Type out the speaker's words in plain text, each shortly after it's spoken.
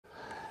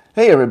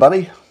Hey,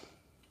 everybody.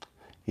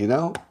 You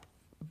know,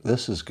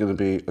 this is going to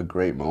be a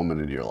great moment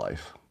in your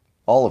life.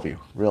 All of you,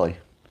 really.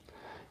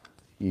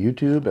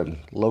 YouTube and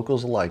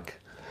locals alike.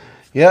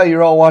 Yeah,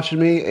 you're all watching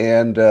me,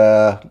 and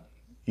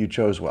you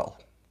chose well.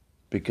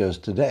 Because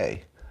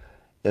today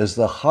is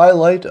the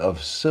highlight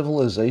of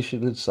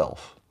civilization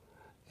itself.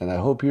 And I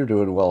hope you're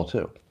doing well,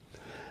 too.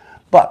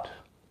 But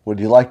would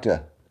you like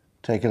to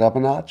take it up a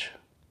notch?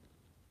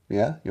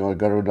 Yeah? You want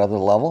to go to another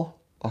level?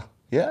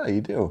 Yeah, you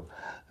do.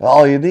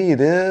 All you need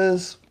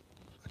is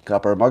a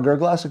cup or a mug or a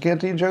glass, a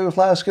canteen, jug, a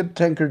flask, a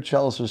tankard,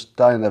 chalice, or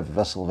stein, a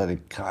vessel of any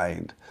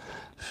kind.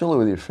 Fill it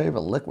with your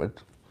favorite liquid.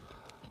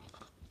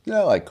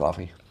 Yeah, I like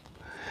coffee.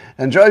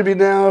 And join me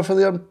now for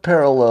the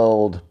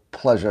unparalleled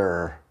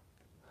pleasure.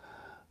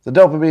 The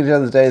dopamine at the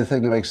end of the day, the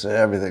thing that makes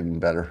everything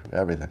better.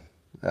 Everything.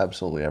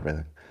 Absolutely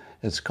everything.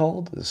 It's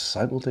called the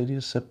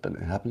simultaneous sip, and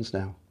it happens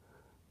now.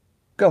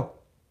 Go.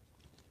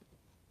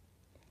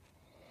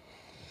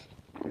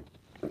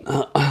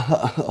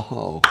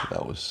 Oh,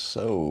 that was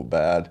so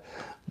bad.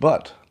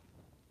 But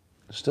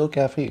still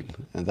caffeine,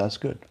 and that's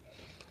good.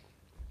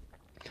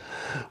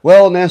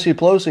 Well, Nancy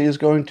Pelosi is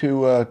going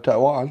to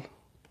Taiwan.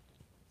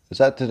 Is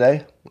that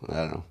today? I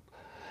don't know.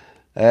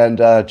 And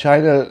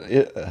China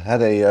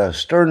had a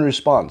stern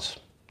response.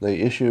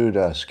 They issued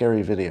a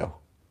scary video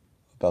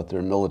about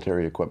their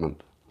military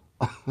equipment.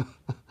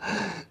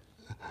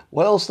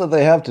 What else did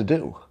they have to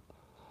do?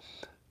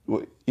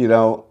 You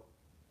know,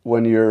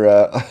 when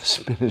you're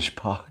spinach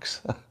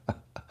pox.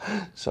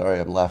 Sorry,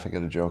 I'm laughing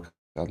at a joke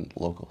on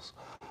locals.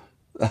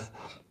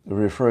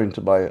 Referring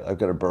to I've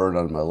got a burn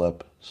on my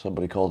lip.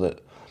 Somebody called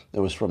it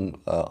was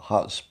from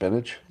hot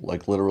spinach,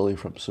 like literally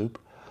from soup.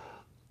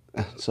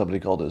 Somebody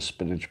called it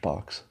spinach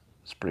pox.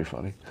 It's pretty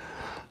funny.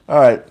 All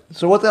right,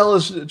 so what the hell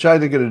is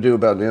China going to do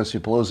about Nancy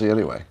Pelosi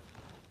anyway?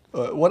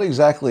 What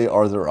exactly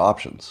are their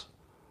options?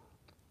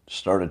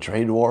 Start a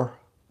trade war?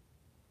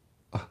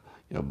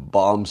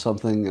 Bomb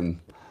something in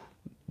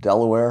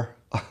Delaware?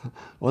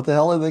 What the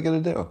hell are they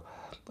going to do?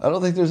 I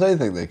don't think there's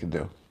anything they can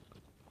do.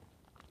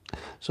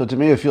 So to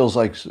me, it feels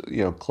like,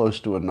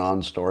 close to a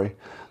non-story.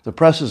 The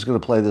press is going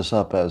to play this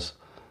up as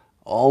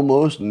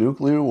almost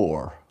nuclear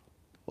war.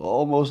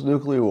 Almost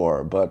nuclear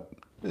war, but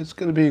it's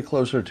going to be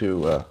closer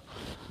to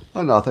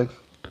nothing.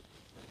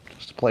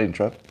 Just a plane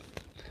trip.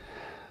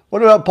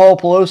 What about Paul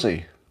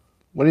Pelosi?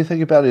 What do you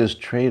think about his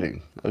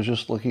trading? I was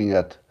just looking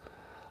at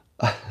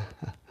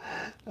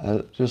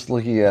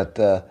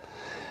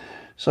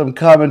some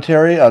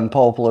commentary on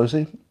Paul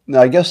Pelosi.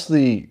 Now, I guess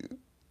the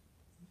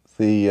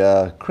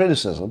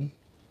criticism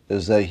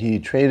is that he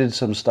traded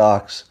some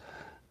stocks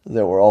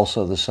that were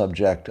also the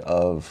subject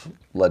of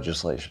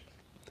legislation.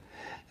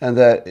 And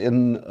that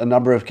in a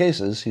number of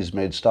cases, he's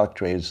made stock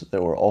trades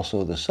that were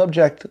also the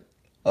subject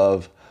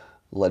of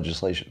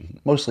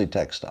legislation, mostly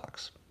tech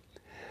stocks.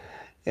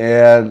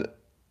 And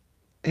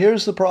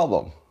here's the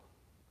problem.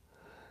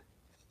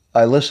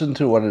 I listened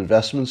to what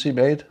investments he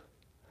made,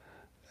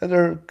 and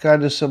they're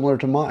kind of similar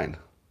to mine.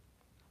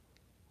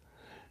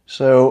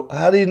 So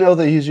how do you know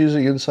that he's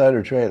using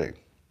insider trading?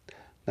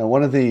 Now,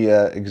 one of the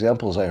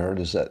examples I heard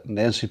is that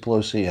Nancy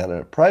Pelosi had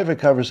a private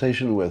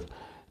conversation with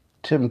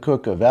Tim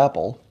Cook of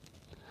Apple,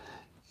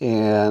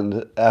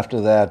 and after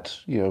that,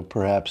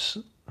 perhaps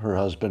her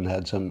husband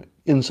had some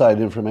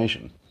inside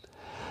information.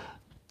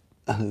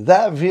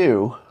 That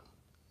view,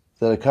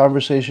 that a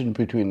conversation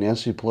between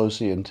Nancy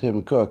Pelosi and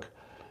Tim Cook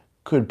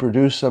could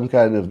produce some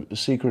kind of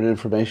secret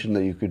information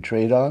that you could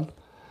trade on,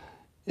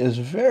 is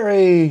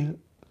very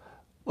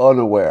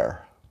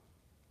unaware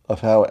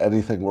of how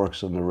anything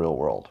works in the real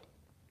world.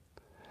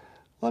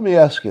 Let me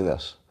ask you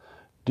this.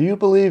 Do you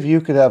believe you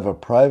could have a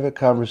private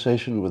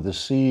conversation with the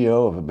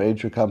CEO of a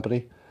major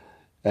company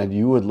and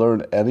you would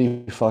learn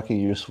any fucking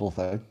useful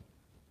thing?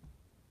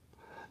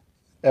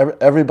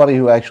 Everybody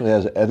who actually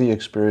has any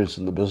experience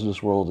in the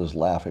business world is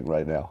laughing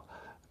right now.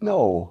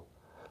 No.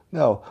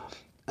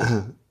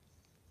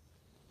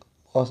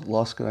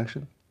 Lost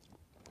connection?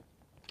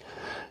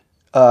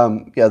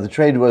 Yeah, the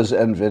trade was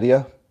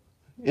NVIDIA.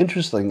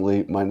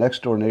 Interestingly, my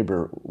next door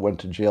neighbor went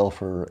to jail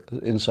for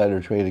insider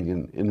trading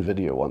in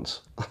NVIDIA once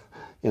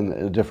in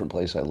a different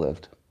place I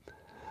lived.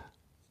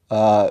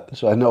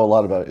 So I know a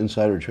lot about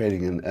insider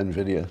trading in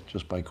NVIDIA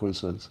just by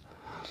coincidence.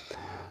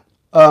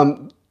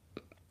 The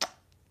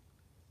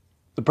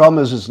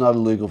problem is it's not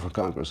illegal for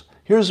Congress.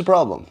 Here's the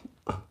problem.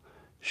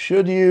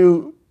 Should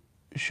you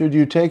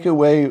take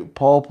away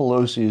Paul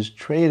Pelosi's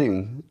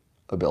trading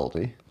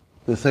ability,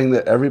 the thing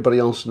that everybody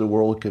else in the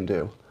world can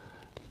do,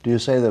 do you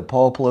say that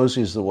Paul Pelosi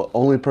is the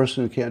only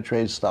person who can't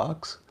trade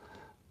stocks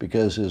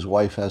because his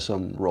wife has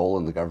some role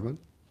in the government?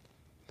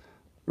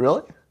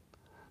 Really?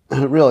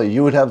 Really,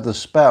 you would have the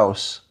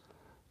spouse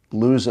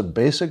lose a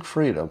basic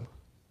freedom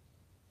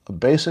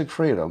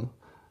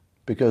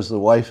because the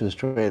wife is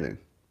trading.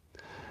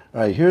 All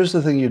right, here's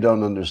the thing you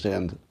don't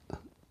understand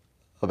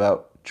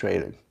about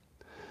trading.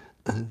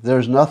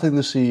 There's nothing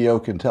the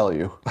CEO can tell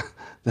you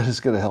that is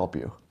going to help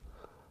you.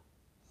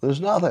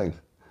 There's nothing.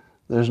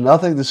 There's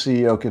nothing the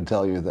CEO can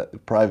tell you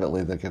that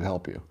privately that can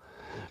help you.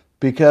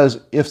 Because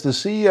if the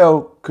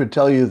CEO could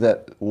tell you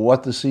that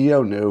what the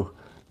CEO knew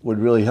would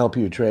really help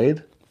you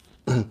trade,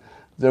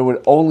 there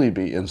would only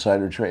be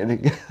insider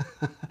trading.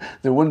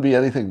 There wouldn't be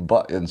anything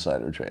but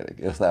insider trading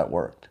if that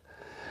worked.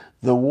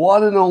 The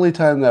one and only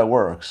time that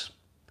works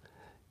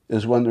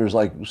is when there's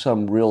like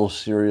some real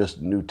serious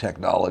new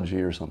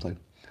technology or something.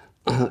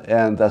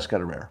 And that's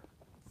kind of rare.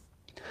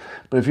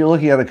 But if you're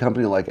looking at a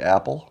company like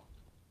Apple,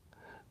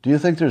 do you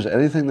think there's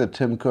anything that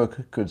Tim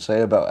Cook could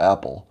say about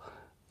Apple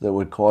that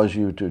would cause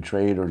you to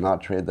trade or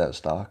not trade that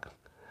stock?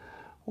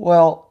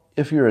 Well,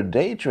 if you're a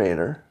day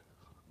trader,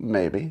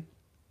 maybe.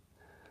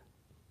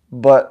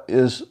 But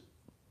is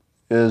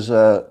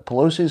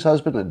Pelosi's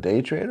husband a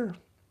day trader?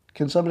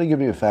 Can somebody give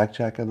me a fact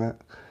check on that?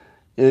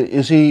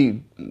 Is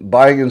he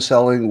buying and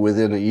selling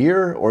within a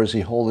year, or is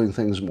he holding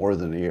things more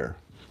than a year?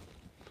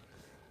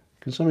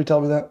 Can somebody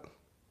tell me that?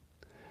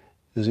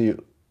 Is he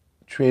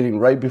trading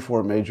right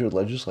before major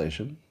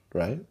legislation,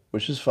 right?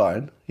 Which is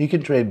fine. He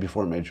can trade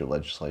before major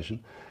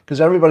legislation because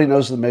everybody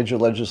knows the major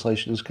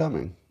legislation is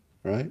coming,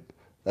 right?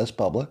 That's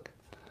public.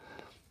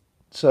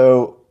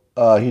 So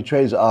he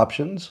trades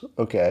options.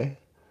 Okay.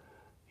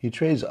 He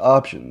trades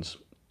options.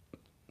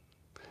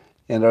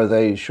 And are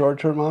they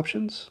short-term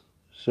options?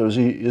 So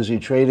is he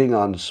trading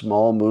on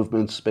small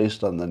movements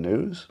based on the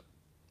news?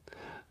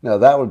 Now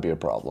that would be a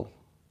problem.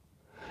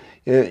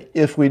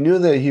 If we knew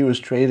that he was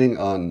trading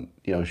on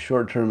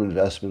short-term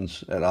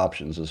investments and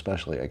options,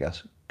 especially, I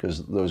guess,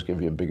 because those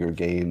give you a bigger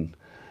gain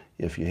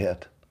if you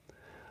hit.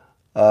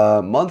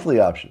 Monthly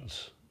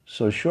options.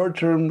 So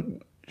short-term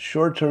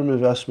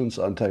investments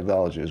on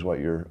technology is what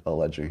you're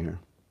alleging here.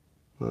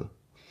 Huh.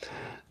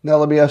 Now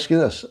let me ask you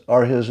this.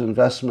 Are his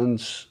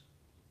investments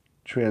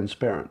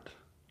transparent?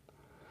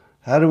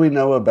 How do we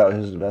know about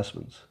his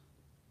investments?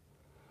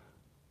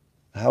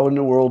 How in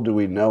the world do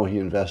we know he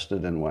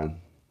invested and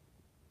when?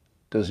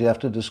 Does he have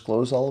to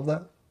disclose all of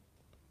that?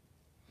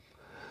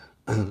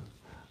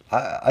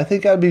 I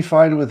think I'd be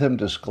fine with him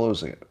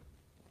disclosing it,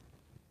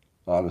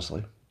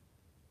 honestly.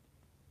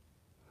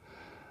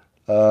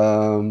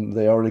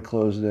 They already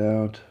closed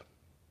out.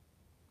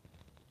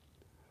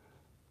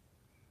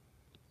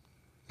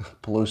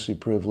 Pelosi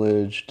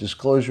privilege.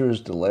 Disclosure is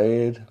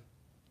delayed.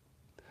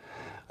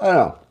 I don't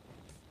know.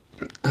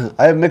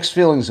 I have mixed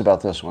feelings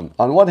about this one.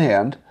 On one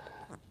hand,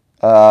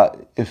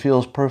 it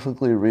feels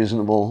perfectly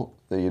reasonable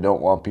that you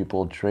don't want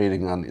people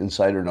trading on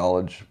insider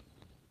knowledge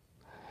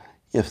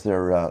if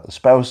their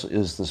spouse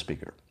is the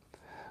speaker.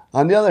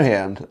 On the other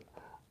hand,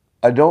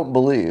 I don't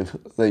believe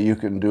that you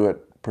can do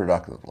it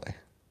productively.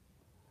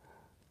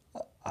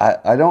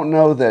 I don't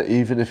know that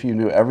even if you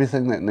knew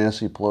everything that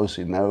Nancy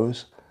Pelosi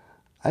knows,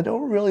 I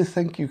don't really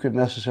think you could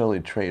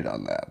necessarily trade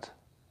on that.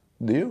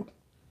 Do you?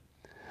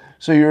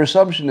 So your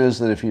assumption is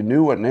that if you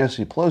knew what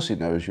Nancy Pelosi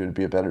knows, you would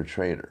be a better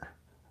trader.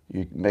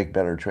 You'd make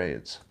better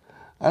trades.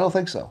 I don't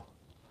think so.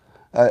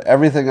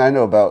 Everything I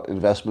know about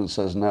investment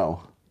says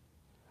no.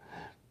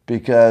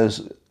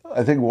 Because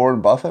I think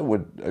Warren Buffett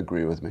would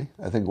agree with me.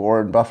 I think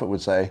Warren Buffett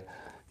would say,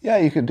 yeah,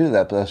 you can do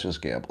that, but that's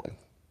just gambling.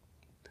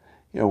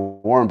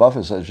 Warren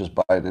Buffett says just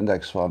buy an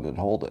index fund and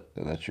hold it,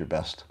 and that's your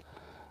best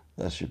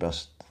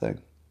thing.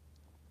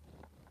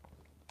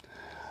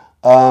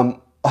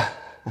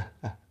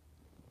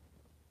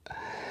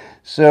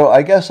 So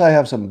I guess I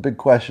have some big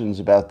questions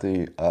about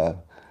the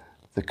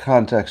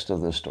context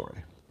of this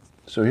story.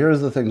 So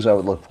here's the things I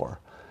would look for.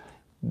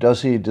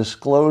 Does he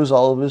disclose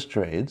all of his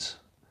trades?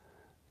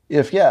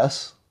 If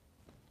yes,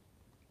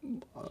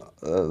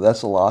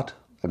 that's a lot.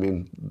 I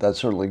mean, that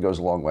certainly goes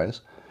a long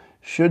ways.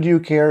 Should you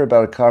care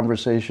about a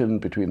conversation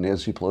between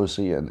Nancy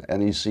Pelosi and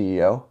any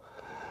CEO?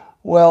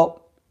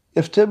 Well,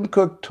 if Tim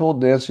Cook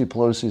told Nancy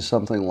Pelosi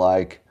something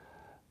like,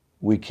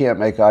 we can't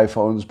make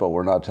iPhones, but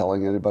we're not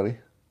telling anybody,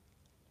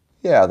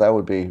 yeah, that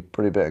would be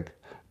pretty big.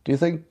 Do you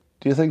think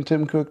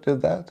Tim Cook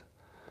did that?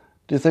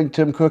 Do you think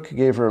Tim Cook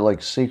gave her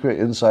like secret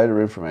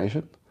insider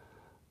information?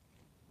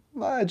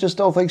 I just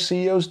don't think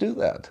CEOs do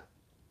that.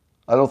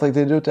 I don't think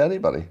they do it to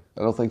anybody.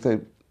 I don't think they,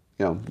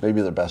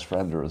 maybe their best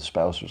friend or a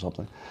spouse or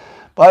something.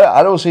 But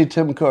I don't see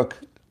Tim Cook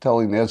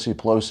telling Nancy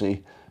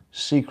Pelosi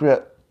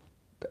secret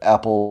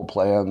Apple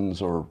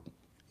plans or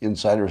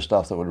insider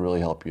stuff that would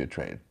really help you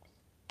trade.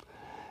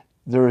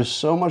 There is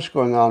so much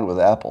going on with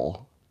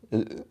Apple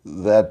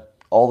that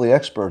all the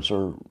experts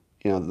are,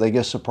 they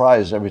get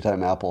surprised every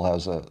time Apple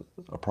has a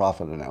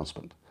profit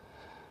announcement.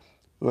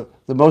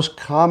 The most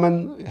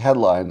common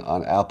headline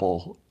on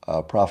Apple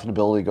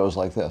profitability goes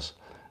like this.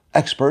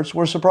 Experts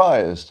were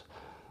surprised.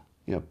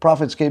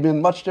 Profits came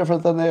in much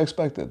different than they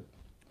expected.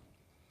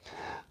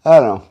 I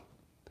don't know.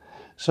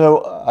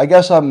 So I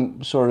guess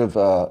I'm sort of,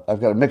 I've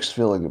got a mixed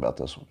feeling about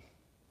this one.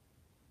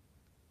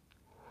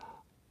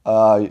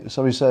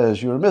 Somebody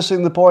says, you're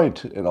missing the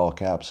point, in all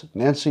caps.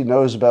 Nancy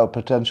knows about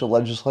potential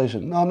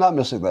legislation. No, I'm not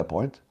missing that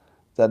point.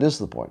 That is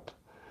the point.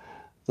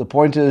 The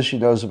point is she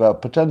knows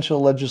about potential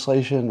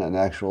legislation and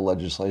actual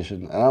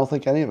legislation, and I don't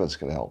think any of it's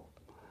going to help.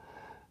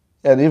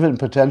 And even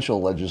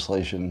potential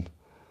legislation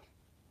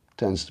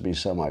tends to be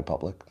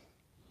semi-public.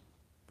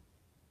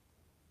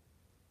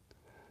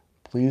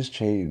 Please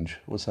change.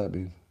 What's that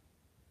mean?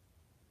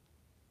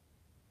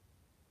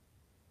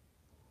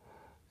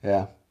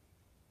 Yeah.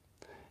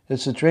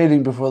 It's the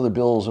trading before the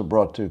bills are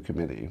brought to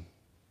committee.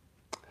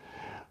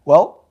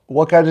 Well,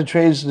 what kind of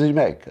trades did he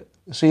make?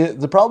 See,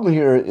 the problem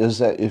here is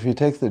that if you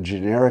take the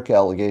generic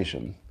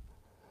allegation,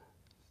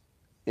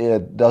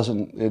 it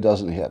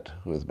doesn't hit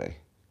with me.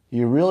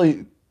 You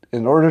really,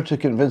 in order to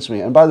convince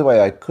me, and by the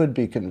way, I could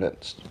be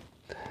convinced.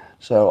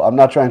 So I'm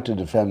not trying to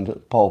defend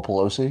Paul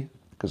Pelosi,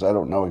 because I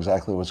don't know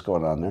exactly what's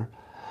going on there.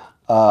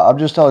 I'm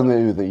just telling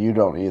you that you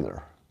don't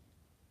either.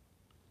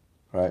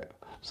 Right?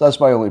 So that's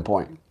my only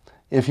point.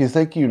 If you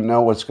think you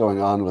know what's going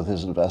on with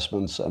his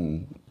investments,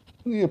 and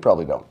you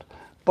probably don't.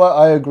 But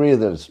I agree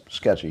that it's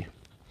sketchy.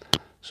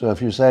 So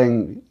if you're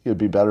saying it'd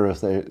be better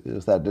if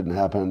that didn't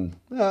happen,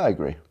 yeah, I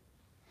agree.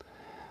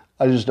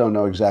 I just don't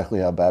know exactly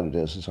how bad it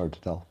is. It's hard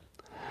to tell.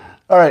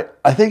 All right,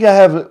 I think I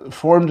have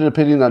formed an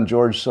opinion on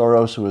George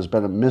Soros, who has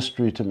been a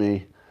mystery to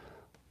me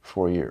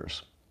for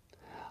years.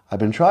 I've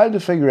been trying to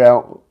figure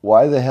out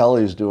why the hell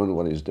he's doing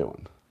what he's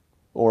doing,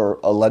 or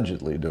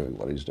allegedly doing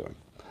what he's doing.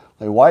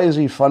 Like, why is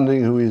he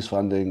funding who he's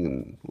funding,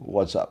 and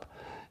what's up?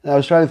 And I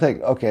was trying to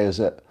think, okay, is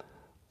it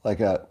like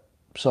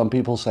some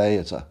people say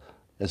it's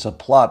a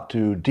plot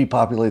to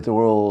depopulate the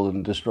world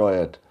and destroy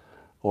it,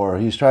 or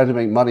he's trying to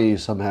make money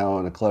somehow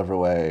in a clever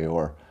way,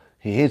 or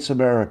he hates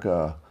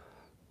America,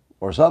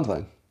 or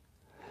something.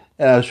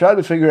 And I was trying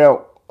to figure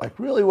out, like,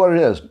 really what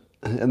it is.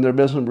 And there have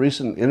been some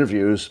recent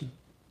interviews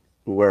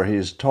where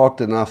he's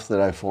talked enough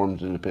that I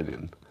formed an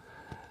opinion.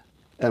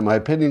 And my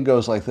opinion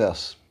goes like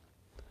this.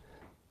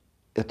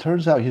 It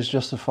turns out he's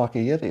just a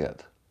fucking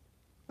idiot.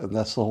 And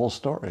that's the whole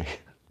story.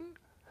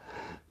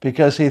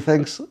 Because he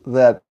thinks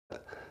that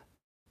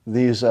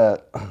these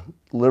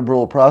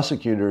liberal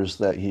prosecutors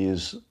that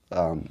he's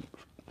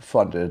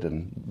funded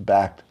and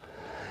backed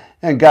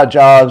and got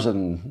jobs,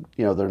 and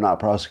they're not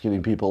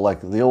prosecuting people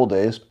like the old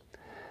days.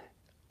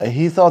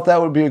 He thought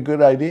that would be a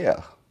good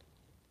idea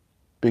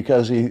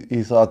because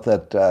he thought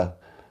that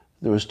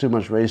there was too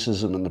much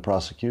racism in the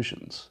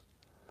prosecutions.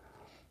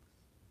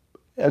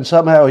 And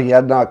somehow he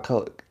had not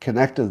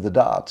connected the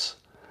dots,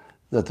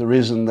 that the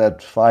reason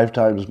that 5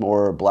 times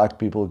more black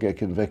people get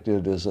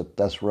convicted is that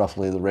that's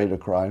roughly the rate of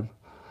crime.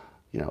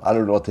 I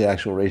don't know what the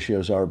actual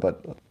ratios are,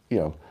 but,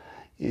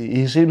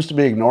 he seems to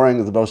be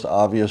ignoring the most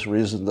obvious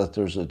reason that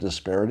there's a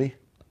disparity,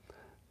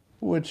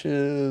 which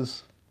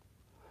is,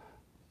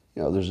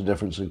 there's a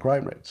difference in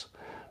crime rates.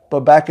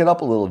 But back it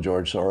up a little,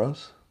 George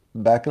Soros.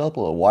 Back it up a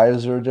little. Why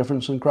is there a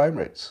difference in crime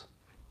rates?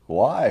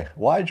 Why?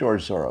 Why,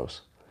 George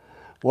Soros?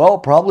 Well,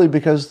 probably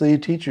because the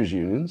teachers'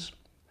 unions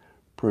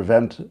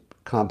prevent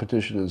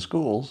competition in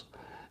schools,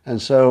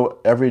 and so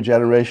every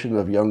generation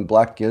of young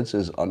black kids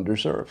is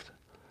underserved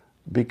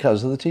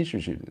because of the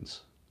teachers'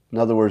 unions. In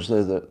other words,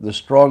 they're the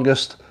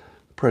strongest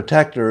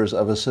protectors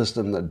of a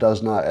system that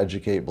does not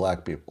educate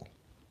black people.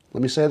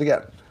 Let me say it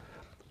again.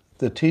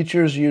 The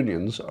teachers'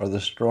 unions are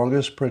the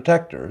strongest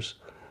protectors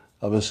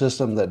of a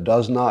system that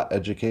does not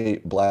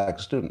educate black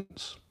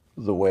students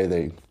the way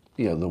the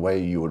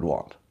way you would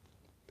want.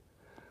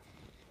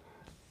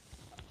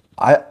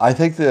 I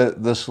think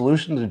the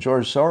solution to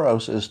George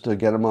Soros is to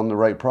get him on the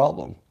right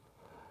problem.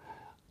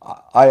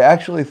 I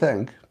actually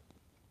think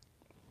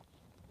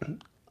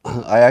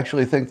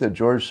that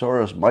George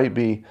Soros might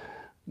be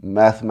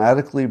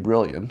mathematically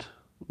brilliant,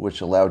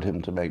 which allowed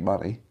him to make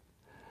money,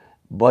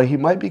 but he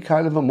might be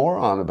kind of a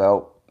moron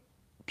about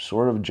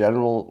sort of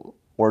general,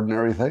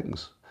 ordinary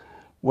things.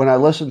 When I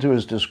listened to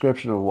his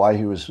description of why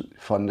he was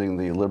funding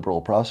the liberal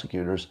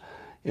prosecutors,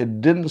 it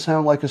didn't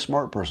sound like a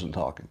smart person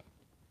talking.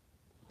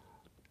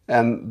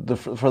 And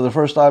for the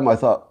first time, I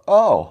thought,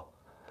 oh,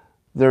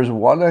 there's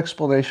one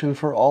explanation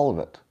for all of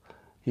it.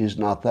 He's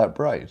not that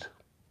bright.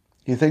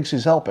 He thinks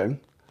he's helping,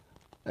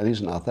 and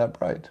he's not that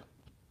bright.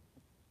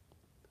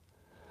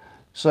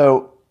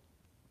 So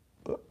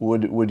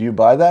would you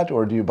buy that,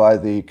 or do you buy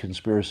the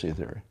conspiracy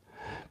theory?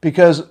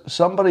 Because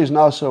somebody's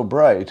not so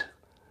bright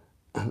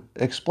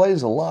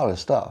explains a lot of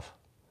stuff.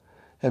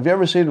 Have you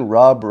ever seen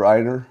Rob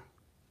Reiner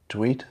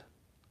tweet?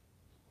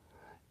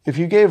 If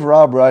you gave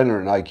Rob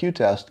Reiner an IQ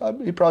test,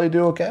 he'd probably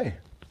do okay.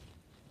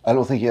 I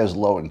don't think he has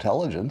low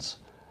intelligence,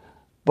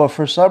 but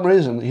for some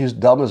reason, he's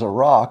dumb as a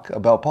rock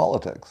about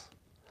politics.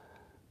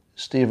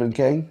 Stephen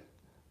King,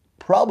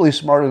 probably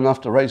smart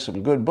enough to write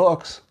some good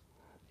books.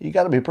 You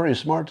got to be pretty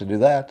smart to do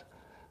that.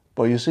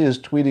 But you see his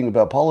tweeting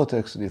about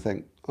politics and you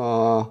think,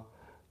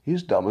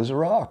 he's dumb as a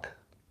rock.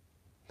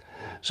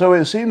 So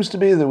it seems to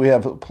me that we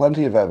have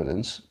plenty of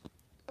evidence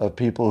of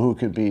people who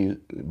could be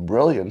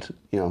brilliant,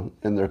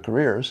 in their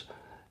careers,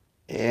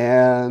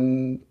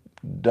 and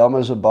dumb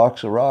as a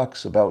box of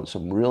rocks about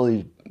some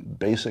really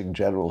basic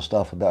general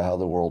stuff about how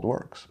the world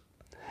works.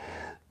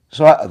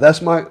 So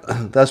that's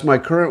my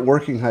current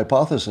working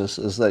hypothesis,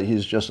 is that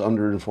he's just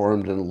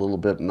underinformed and a little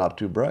bit not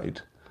too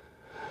bright.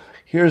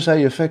 Here's how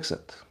you fix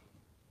it.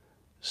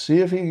 See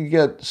if you can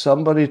get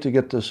somebody to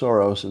get to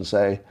Soros and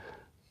say,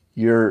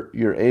 you're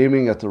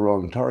aiming at the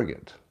wrong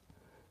target.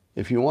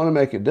 If you want to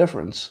make a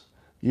difference,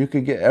 you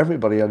could get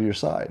everybody on your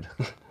side.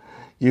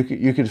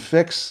 You could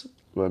fix,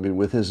 I mean,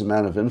 with his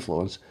amount of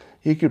influence,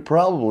 he could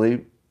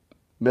probably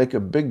make a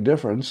big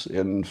difference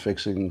in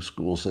fixing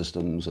school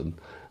systems and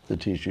the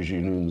teachers'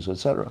 unions,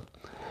 etc.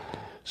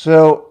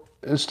 So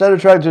instead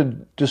of trying to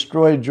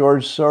destroy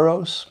George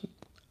Soros,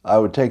 I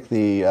would take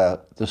the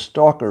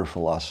stalker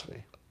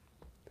philosophy.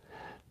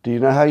 Do you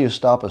know how you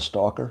stop a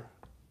stalker?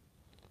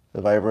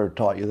 Have I ever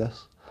taught you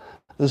this?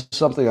 This is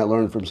something I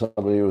learned from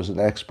somebody who was an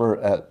expert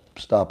at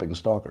stopping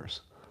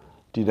stalkers.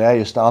 Do you know how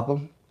you stop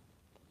them?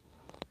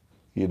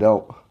 You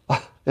don't.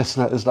 It's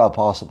not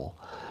possible.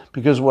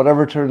 Because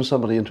whatever turns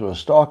somebody into a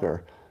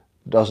stalker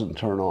doesn't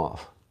turn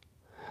off.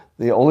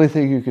 The only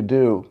thing you could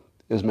do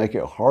is make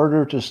it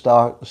harder to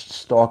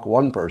stalk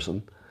one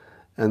person,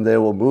 and they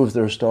will move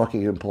their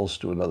stalking impulse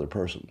to another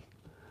person,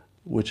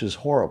 which is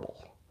horrible.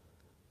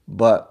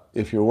 But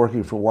if you're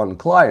working for one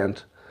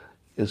client,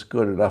 it's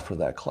good enough for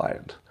that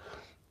client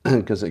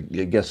because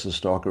it gets the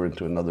stalker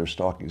into another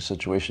stalking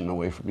situation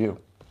away from you.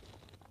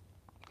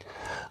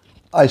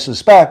 I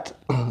suspect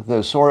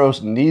that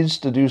Soros needs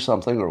to do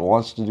something or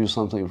wants to do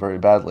something very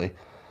badly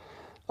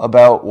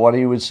about what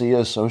he would see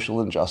as social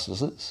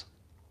injustices,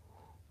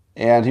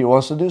 and he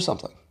wants to do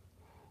something.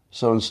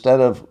 So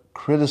instead of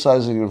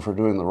criticizing him for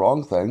doing the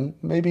wrong thing,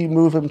 maybe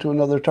move him to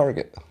another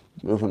target.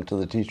 Move him to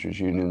the teachers'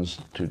 unions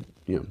to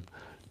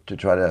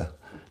try to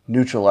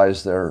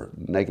neutralize their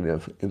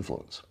negative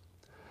influence.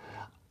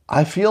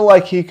 I feel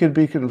like he could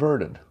be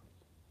converted.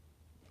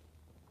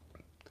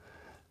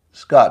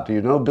 Scott, do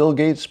you know Bill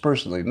Gates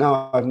personally?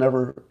 No, I've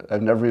never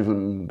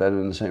even been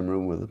in the same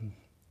room with him.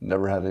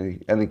 Never had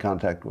any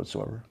contact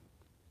whatsoever.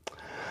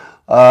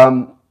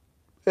 And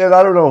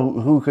I don't know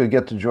who could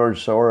get to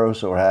George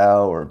Soros or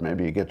how, or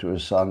maybe you get to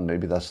his son.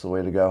 Maybe that's the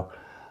way to go.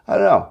 I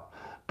don't know.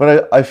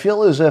 But I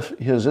feel as if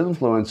his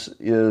influence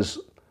is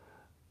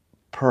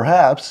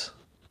perhaps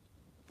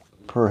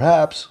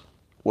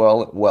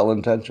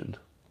well-intentioned.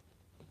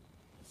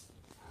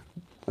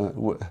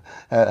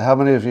 How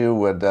many of you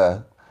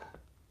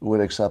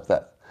would accept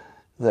that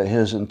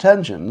his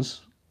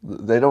intentions,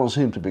 they don't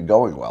seem to be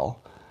going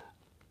well,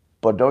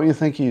 but don't you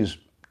think he's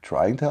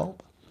trying to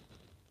help?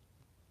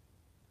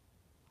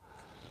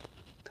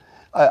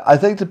 I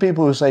think the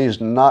people who say he's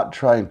not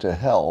trying to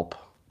help,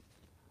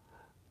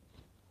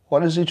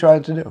 what is he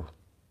trying to do?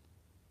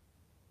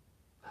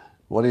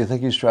 What do you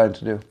think he's trying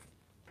to do?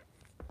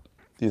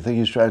 Do you think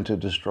he's trying to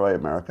destroy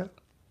America?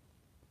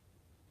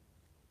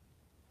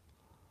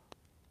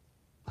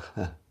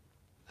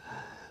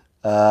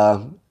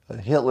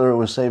 Hitler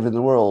was saving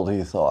the world,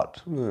 he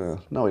thought.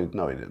 No, he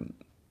didn't.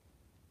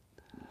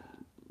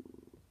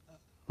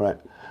 Right.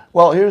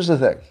 Well, here's the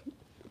thing.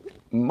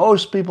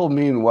 Most people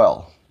mean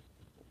well.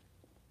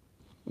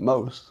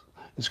 Most.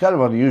 It's kind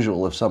of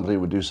unusual if somebody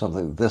would do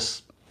something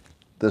this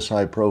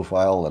high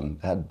profile and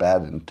had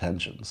bad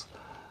intentions.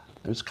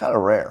 It's kind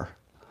of rare.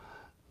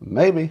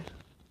 Maybe.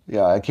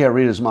 Yeah, I can't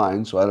read his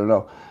mind, so I don't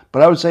know.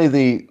 But I would say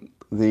the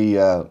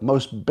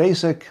most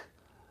basic.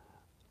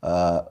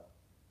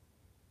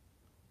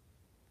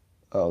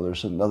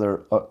 There's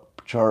another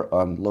chart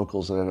on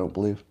locals that I don't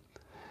believe.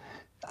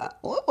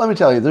 Let me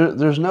tell you,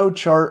 there's no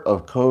chart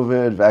of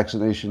COVID,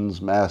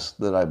 vaccinations, masks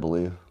that I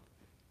believe.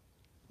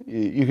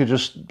 You could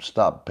just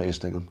stop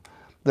pasting them.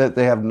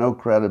 They have no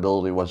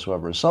credibility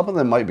whatsoever. Some of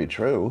them might be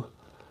true,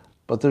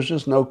 but there's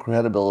just no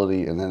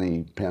credibility in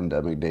any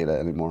pandemic data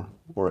anymore,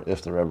 or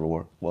if there ever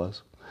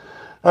was.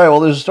 All right, well,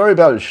 there's a story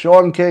about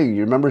Shaun King.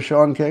 You remember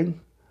Shaun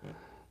King?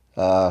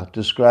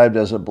 Described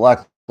as a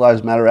Black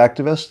Lives Matter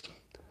activist.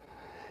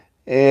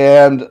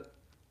 And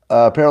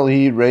apparently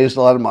he raised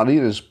a lot of money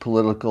in his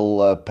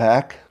political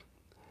PAC.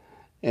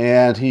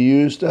 And he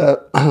used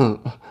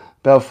about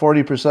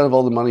 40% of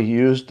all the money he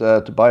used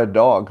to buy a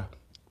dog.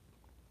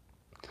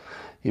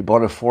 He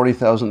bought a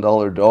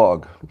 $40,000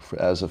 dog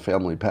as a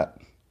family pet.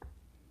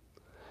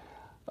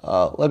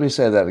 Let me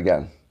say that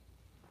again.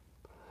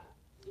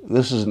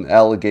 This is an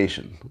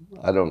allegation.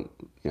 I'm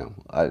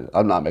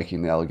not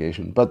making the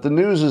allegation. But the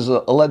news is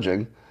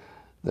alleging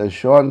that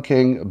Shaun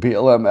King, a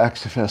BLM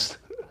activist,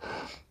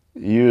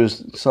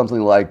 used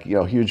something like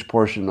a huge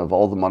portion of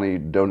all the money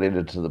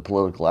donated to the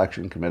Political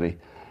Action Committee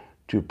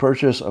to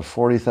purchase a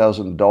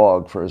 $40,000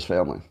 dog for his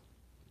family.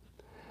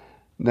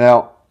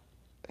 Now,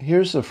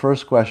 here's the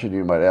first question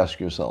you might ask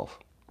yourself.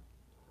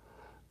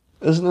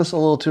 Isn't this a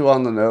little too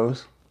on the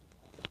nose?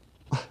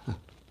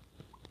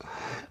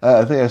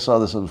 I think I saw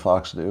this on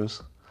Fox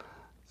News.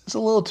 It's a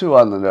little too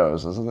on the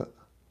nose, isn't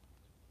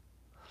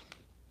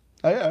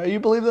it? You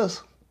believe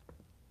this?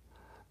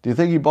 Do you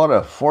think he bought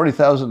a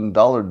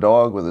 $40,000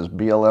 dog with his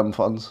BLM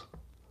funds?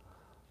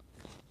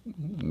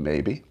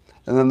 Maybe.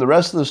 And then the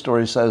rest of the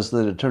story says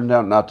that it turned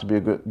out not to be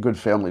a good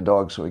family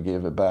dog, so he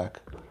gave it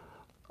back.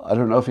 I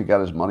don't know if he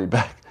got his money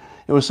back.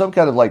 It was some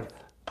kind of like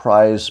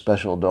prize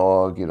special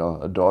dog,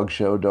 a dog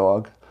show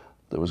dog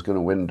that was going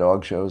to win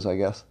dog shows, I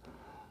guess.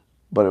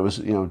 But it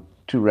was,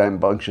 too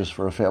rambunctious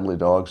for a family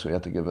dog, so he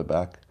had to give it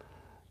back.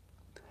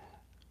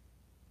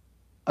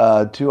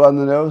 Too on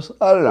the nose?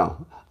 I don't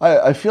know.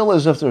 I feel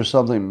as if there's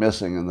something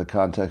missing in the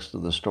context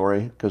of the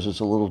story because it's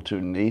a little too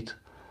neat.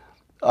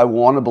 I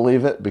want to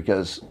believe it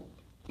because,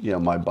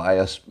 my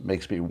bias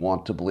makes me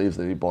want to believe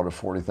that he bought a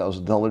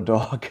 $40,000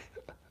 dog.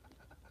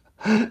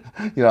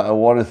 I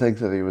want to think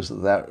that he was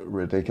that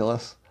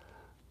ridiculous.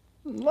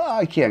 Well,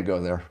 I can't go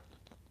there.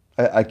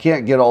 I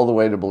can't get all the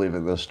way to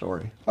believing this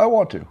story. I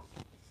want to,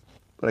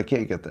 but I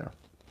can't get there.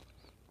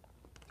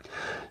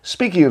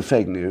 Speaking of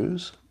fake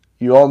news,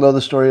 you all know the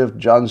story of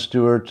Jon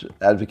Stewart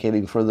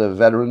advocating for the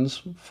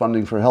veterans,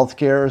 funding for health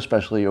care,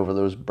 especially over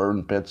those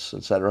burn pits,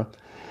 etc.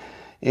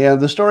 And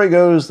the story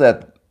goes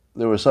that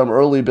there was some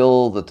early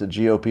bill that the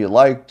GOP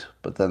liked,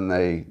 but then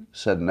they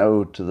said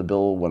no to the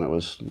bill when it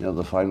was,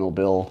 the final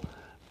bill,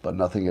 but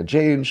nothing had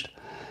changed.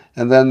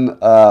 And then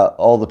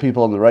all the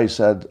people on the right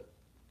said,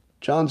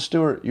 Jon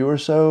Stewart, you are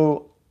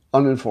so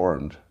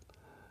uninformed.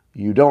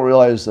 You don't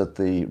realize that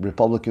the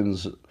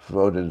Republicans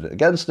voted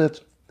against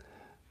it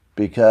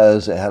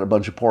because it had a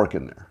bunch of pork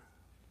in there.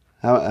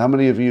 How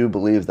many of you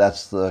believe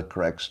that's the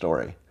correct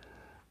story?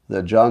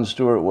 That Jon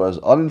Stewart was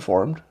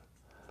uninformed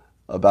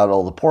about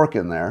all the pork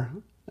in there,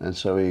 and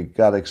so he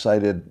got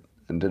excited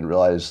and didn't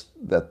realize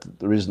that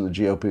the reason the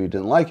GOP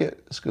didn't like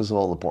it is because of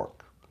all the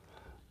pork.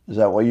 Is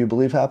that what you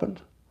believe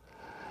happened?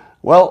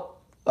 Well,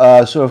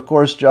 so of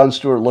course Jon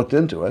Stewart looked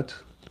into it.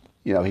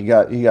 He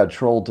got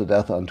trolled to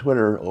death on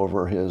Twitter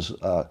over his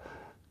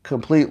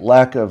complete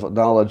lack of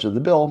knowledge of the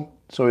bill.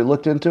 So he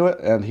looked into it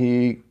and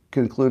he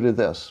concluded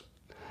this.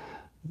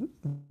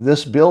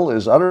 This bill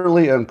is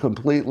utterly and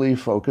completely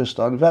focused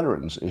on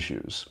veterans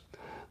issues.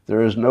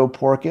 There is no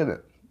pork in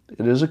it.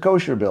 It is a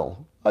kosher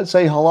bill. I'd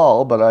say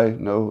halal, but I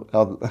know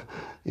how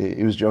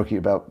he was joking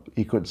about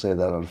he couldn't say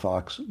that on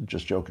Fox,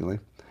 just jokingly.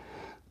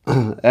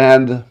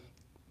 And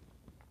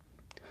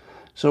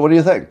so what do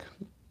you think?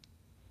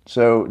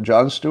 So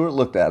Jon Stewart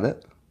looked at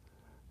it,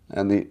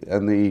 and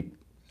the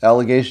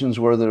allegations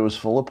were that it was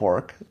full of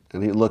pork,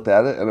 and he looked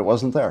at it and it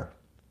wasn't there.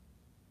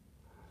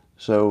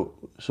 So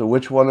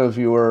which one of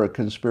your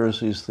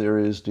conspiracy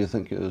theories do you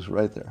think is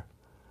right there?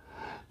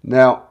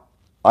 Now,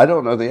 I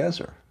don't know the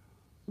answer.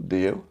 Do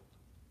you?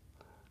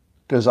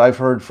 Because I've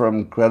heard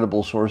from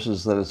credible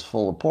sources that it's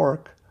full of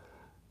pork,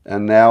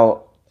 and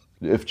now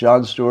if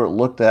Jon Stewart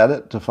looked at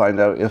it to find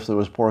out if there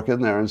was pork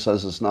in there and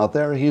says it's not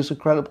there, he's a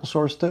credible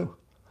source too.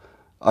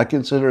 I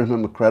consider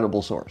him a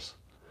credible source.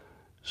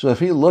 So if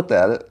he looked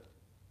at it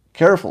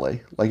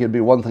carefully, like it'd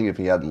be one thing if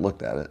he hadn't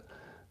looked at it,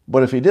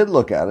 but if he did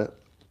look at it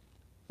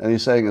and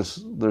he's saying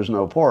there's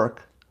no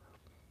pork,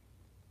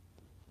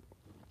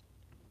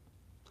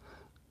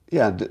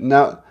 yeah,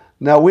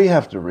 now we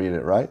have to read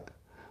it, right?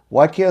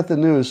 Why can't the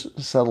news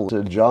settle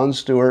to Jon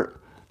Stewart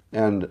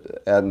and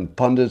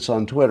pundits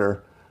on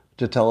Twitter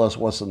to tell us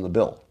what's in the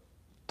bill?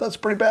 That's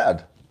pretty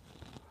bad.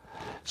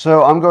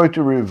 So I'm going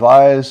to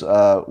revise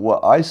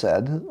what I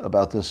said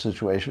about this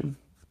situation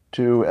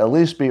to at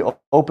least be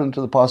open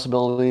to the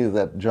possibility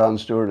that Jon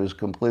Stewart is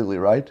completely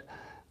right.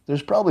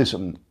 There's probably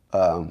some,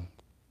 it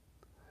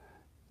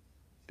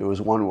was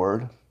one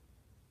word.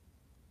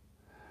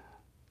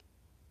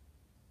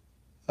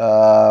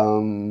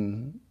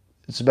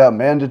 It's about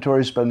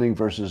mandatory spending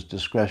versus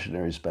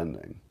discretionary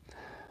spending.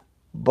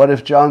 But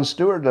if Jon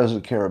Stewart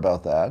doesn't care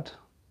about that,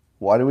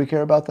 why do we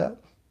care about that?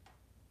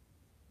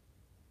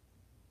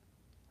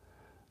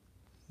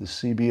 The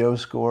CBO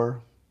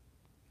score.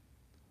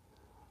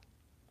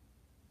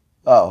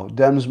 Oh,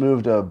 Dems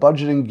moved a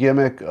budgeting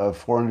gimmick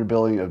of $400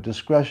 billion of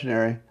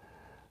discretionary.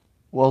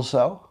 Well,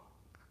 so?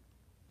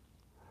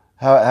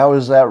 How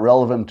is that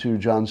relevant to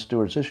Jon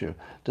Stewart's issue?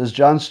 Does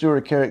Jon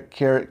Stewart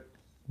care?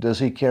 Does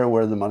he care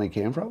where the money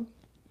came from?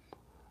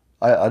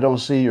 I don't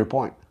see your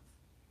point.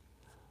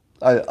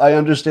 I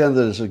understand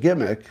that it's a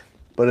gimmick,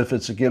 but if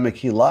it's a gimmick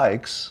he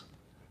likes,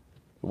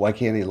 why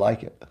can't he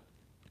like it?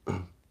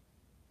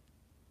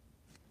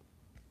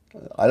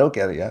 I don't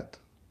get it yet.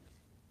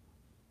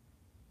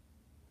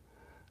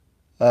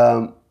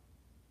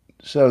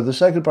 So the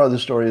second part of the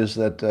story is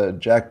that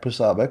Jack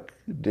Posobiec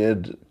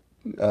did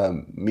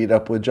meet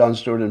up with Jon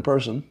Stewart in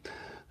person.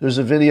 There's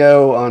a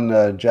video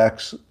on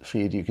Jack's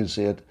feed, you can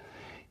see it,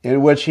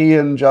 in which he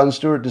and Jon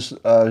Stewart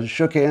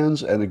shook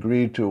hands and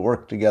agreed to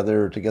work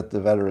together to get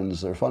the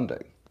veterans their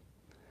funding.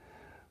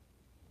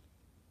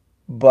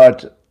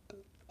 But,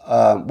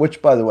 which,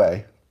 by the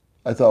way,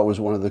 I thought was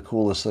one of the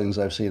coolest things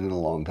I've seen in a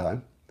long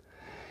time.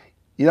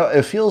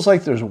 It feels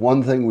like there's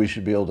one thing we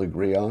should be able to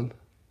agree on: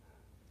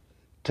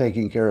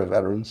 taking care of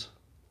veterans.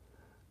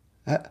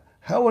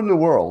 How in the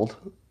world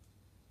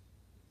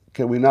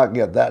can we not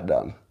get that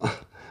done?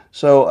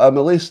 So at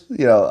least,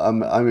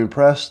 I'm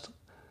impressed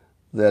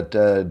that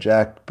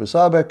Jack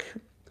Posobiec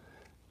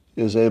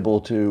is able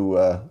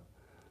to,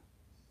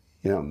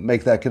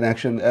 make that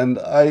connection. And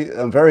I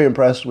am very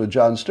impressed with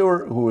Jon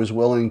Stewart, who is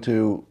willing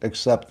to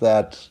accept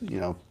that,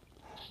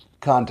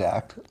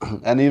 contact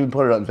and even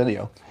put it on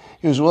video.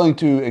 He was willing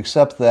to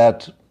accept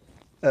that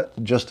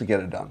just to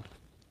get it done.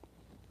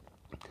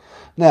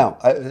 Now,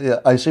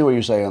 I see what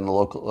you're saying on the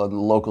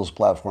locals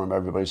platform.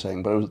 Everybody's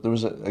saying, but there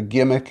was a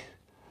gimmick.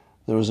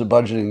 There was a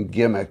budgeting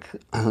gimmick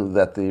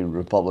that the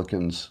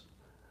Republicans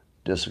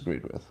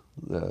disagreed with.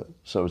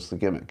 So it's the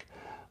gimmick.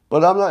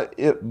 But I'm not.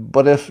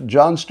 But if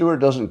Jon Stewart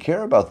doesn't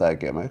care about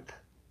that gimmick,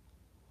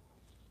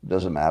 it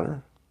doesn't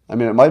matter. I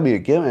mean, it might be a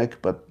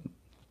gimmick, but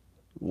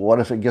what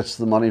if it gets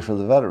the money for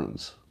the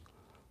veterans?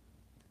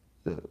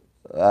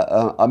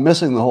 I'm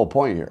missing the whole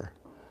point here.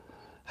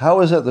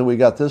 How is it that we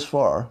got this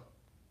far?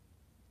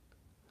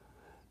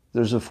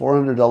 There's a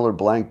 $400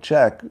 blank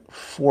check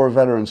for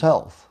veterans'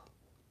 health,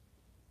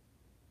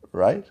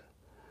 right?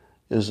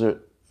 Is there?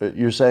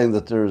 You're saying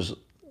that there's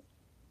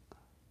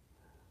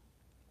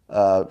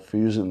for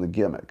using the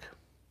gimmick.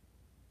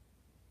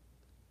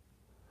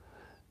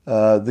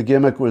 The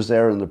gimmick was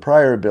there in the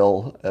prior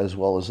bill as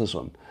well as this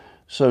one.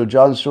 So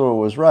Jon Stewart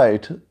was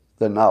right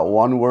that not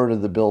one word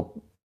of the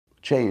bill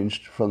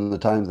changed from the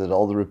time that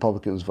all the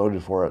Republicans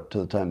voted for it to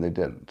the time they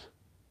didn't.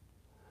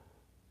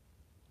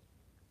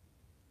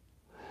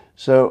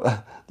 So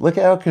look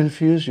at how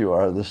confused you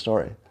are in this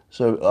story.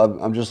 So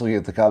I'm just looking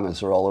at the comments.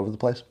 They're all over the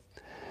place.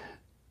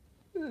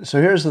 So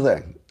here's the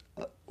thing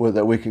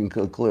that we can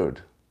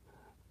conclude.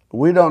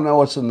 We don't know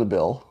what's in the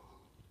bill.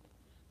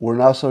 We're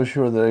not so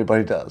sure that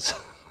anybody does.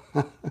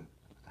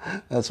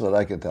 That's what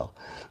I can tell.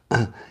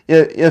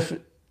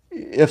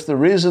 If the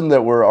reason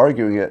that we're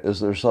arguing it is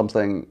there's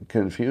something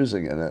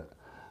confusing in it,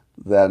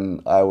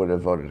 then I would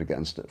have voted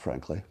against it,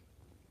 frankly.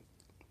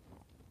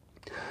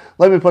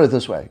 Let me put it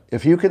this way: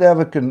 if you can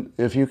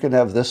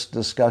have this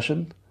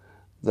discussion,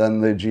 then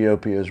the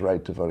GOP is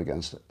right to vote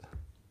against it.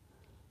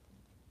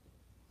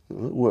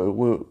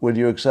 Would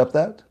you accept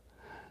that?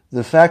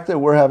 The fact that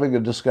we're having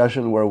a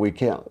discussion where we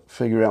can't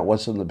figure out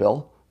what's in the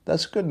bill,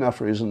 that's a good enough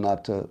reason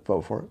not to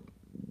vote for it.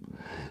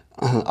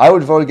 I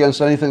would vote against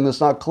anything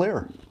that's not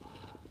clear.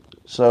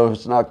 So if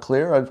it's not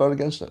clear, I'd vote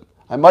against it.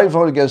 I might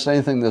vote against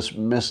anything that's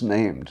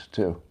misnamed,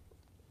 too.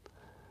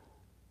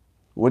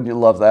 Wouldn't you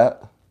love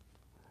that?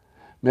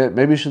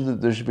 Maybe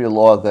there should be a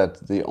law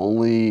that the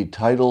only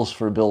titles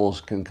for bills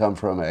can come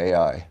from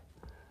AI.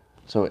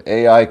 So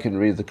AI can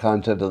read the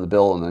content of the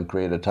bill and then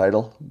create a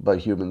title, but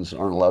humans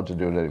aren't allowed to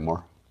do it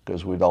anymore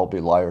because we'd all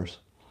be liars.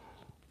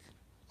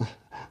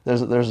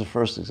 There's the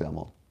first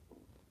example.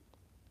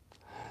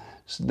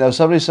 Now,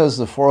 somebody says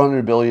the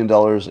 $400 billion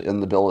in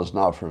the bill is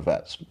not for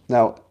vets.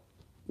 Now,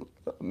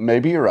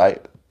 maybe you're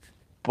right,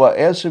 but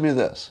answer me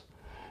this.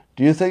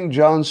 Do you think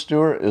Jon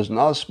Stewart is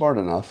not smart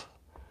enough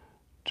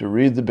to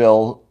read the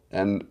bill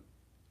and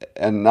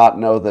not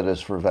know that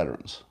it's for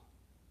veterans?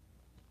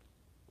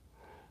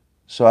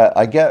 So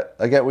I get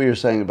what you're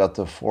saying about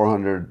the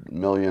 400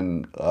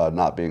 million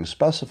not being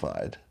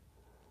specified.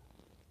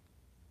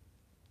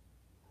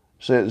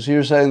 So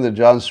you're saying that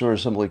Jon Stewart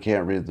simply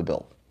can't read the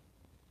bill.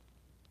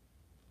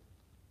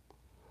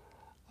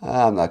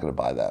 I'm not going to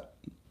buy that.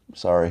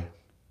 Sorry.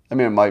 I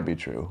mean, it might be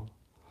true.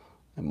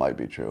 It might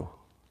be true.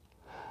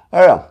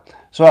 I don't know.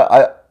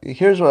 So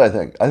here's what I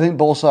think. I think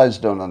both sides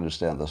don't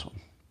understand this one.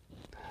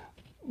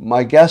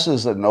 My guess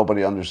is that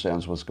nobody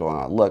understands what's going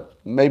on. Look,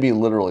 maybe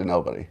literally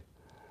nobody.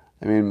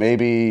 I mean,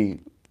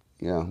 maybe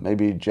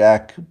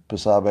Jack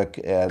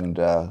Posobiec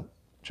and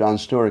Jon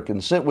Stewart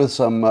can sit with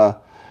some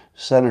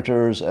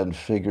senators and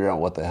figure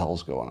out what the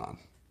hell's going on.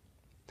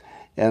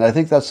 And I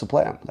think that's the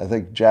plan. I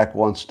think Jack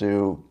wants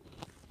to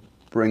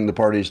bring the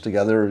parties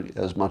together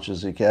as much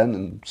as he can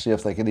and see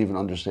if they can even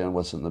understand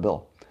what's in the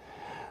bill.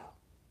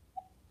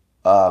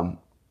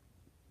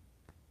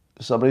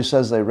 Somebody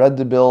says they read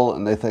the bill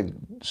and they think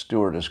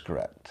Stewart is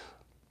correct.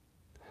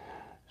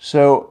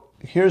 So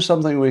here's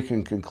something we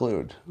can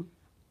conclude.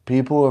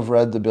 People who have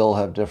read the bill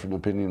have different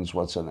opinions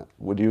what's in it.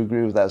 Would you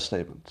agree with that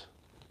statement?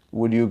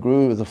 Would you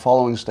agree with the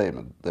following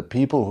statement, that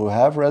people who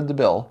have read the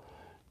bill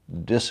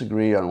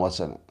disagree on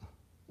what's in it?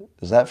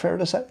 Is that fair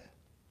to say?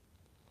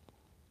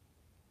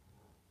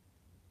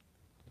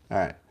 All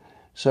right.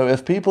 So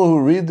if people who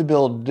read the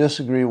bill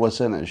disagree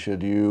what's in it,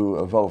 should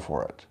you vote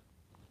for it?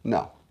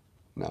 No.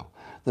 No.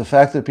 The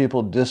fact that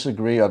people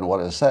disagree on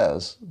what it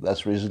says,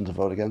 that's reason to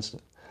vote against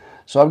it.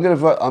 So I'm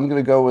going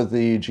to go with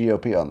the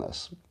GOP on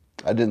this.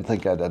 I didn't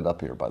think I'd end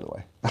up here, by the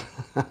way.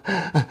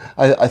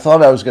 I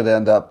thought I was going to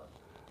end up,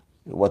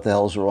 what the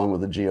hell's wrong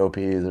with the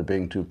GOP? They're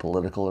being too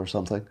political or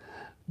something.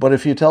 But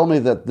if you tell me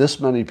that this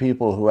many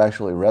people who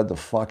actually read the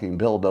fucking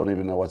bill don't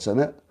even know what's in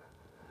it,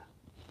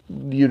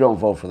 you don't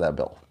vote for that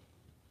bill.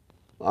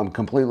 I'm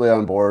completely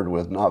on board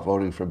with not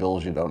voting for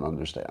bills you don't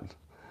understand.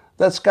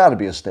 That's got to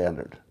be a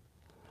standard.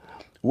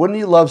 Wouldn't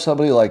you love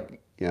somebody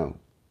like,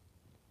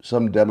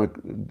 some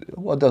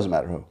well, it doesn't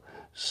matter who,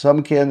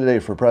 some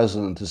candidate for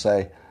president to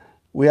say,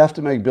 we have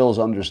to make bills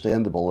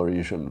understandable or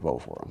you shouldn't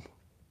vote for them?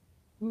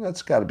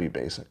 That's got to be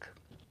basic.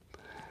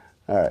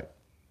 All right.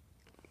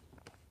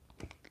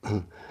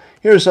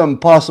 Here's some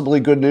possibly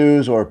good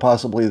news or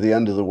possibly the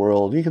end of the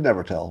world. You can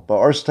never tell. But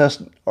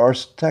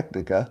Ars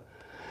Technica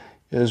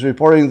is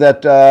reporting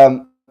that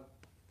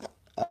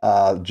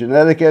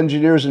genetic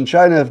engineers in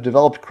China have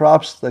developed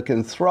crops that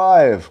can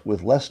thrive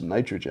with less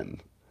nitrogen.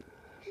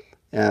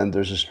 And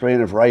there's a strain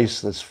of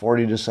rice that's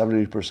 40 to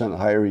 70%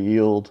 higher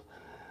yield,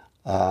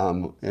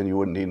 and you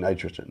wouldn't need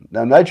nitrogen.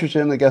 Now,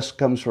 nitrogen, I guess,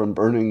 comes from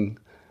burning,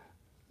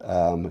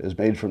 is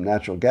made from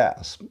natural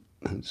gas.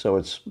 So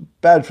it's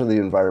bad for the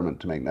environment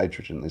to make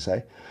nitrogen, they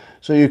say.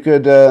 So you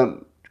could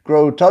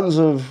grow tons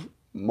of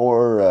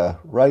more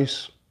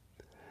rice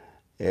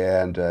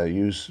and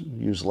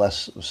use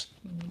less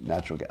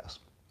natural gas.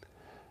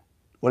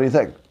 What do you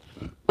think?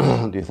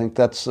 Do you think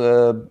that's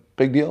a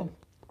big deal?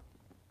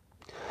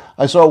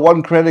 I saw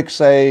one critic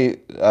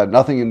say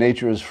nothing in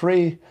nature is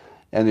free,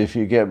 and if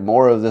you get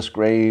more of this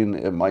grain,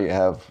 it might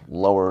have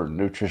lower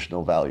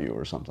nutritional value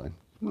or something.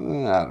 I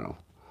don't know.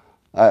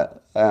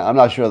 I'm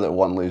not sure that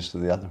one leads to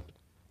the other.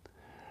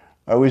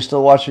 Are we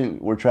still watching?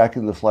 We're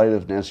tracking the flight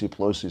of Nancy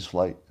Pelosi's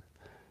flight.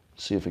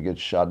 See if it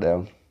gets shot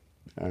down.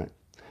 All right.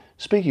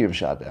 Speaking of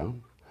shot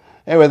down.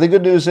 Anyway, the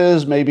good news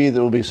is maybe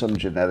there will be some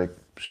genetic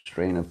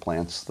strain of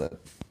plants that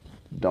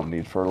don't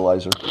need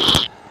fertilizer.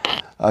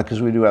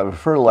 Because we do have a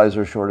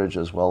fertilizer shortage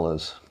as well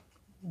as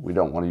we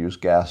don't want to use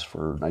gas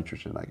for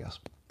nitrogen, I guess.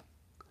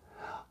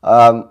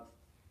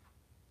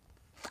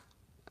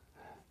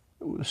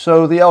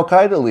 So the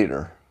Al-Qaeda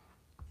leader,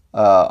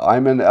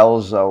 Ayman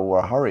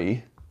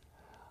al-Zawahiri,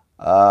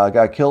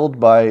 got killed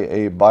by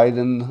a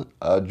Biden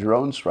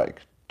drone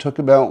strike. Took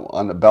him out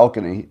on a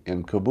balcony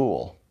in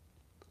Kabul.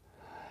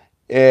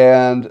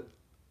 And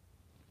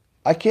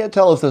I can't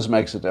tell if this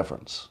makes a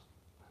difference.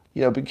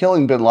 You know, but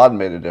killing bin Laden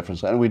made a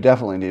difference, and we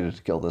definitely needed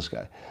to kill this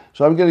guy.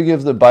 So I'm going to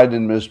give the Biden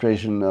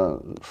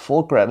administration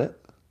full credit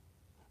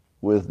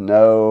with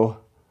no...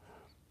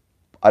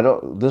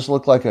 This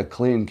looked like a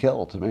clean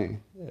kill to me.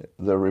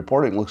 The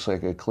reporting looks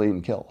like a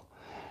clean kill.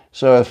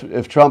 So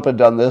if Trump had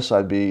done this,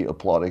 I'd be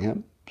applauding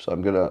him. So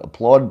I'm going to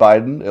applaud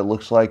Biden. It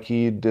looks like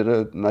he did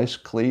a nice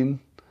clean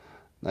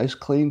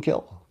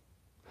kill.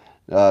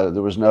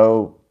 There was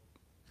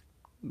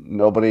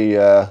nobody,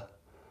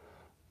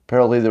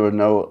 apparently there were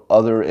no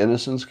other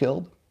innocents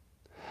killed.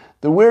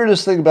 The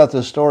weirdest thing about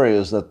this story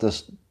is that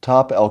this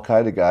top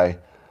Al-Qaeda guy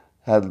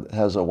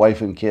has a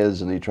wife and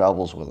kids, and he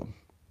travels with them.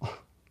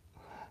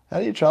 How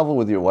do you travel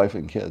with your wife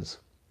and kids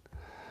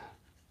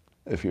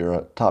if you're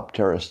a top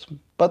terrorist?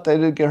 But they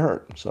did get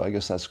hurt, so I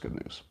guess that's good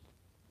news.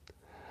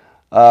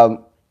 Yeah,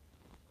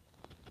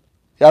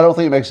 I don't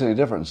think it makes any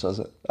difference, does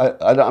it?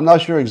 I'm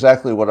not sure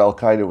exactly what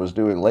Al-Qaeda was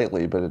doing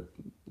lately, but it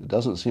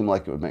doesn't seem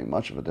like it would make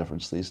much of a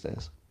difference these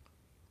days.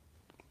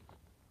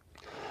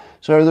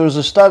 So there was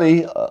a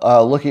study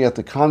looking at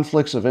the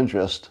conflicts of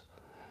interest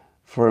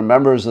for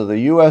members of the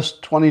U.S.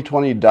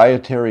 2020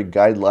 Dietary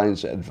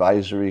Guidelines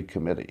Advisory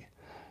Committee.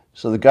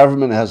 So the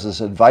government has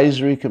this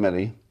advisory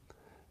committee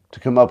to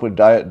come up with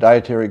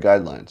dietary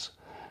guidelines.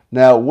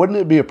 Now, wouldn't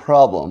it be a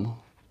problem,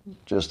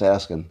 just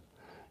asking,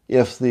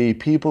 if the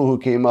people who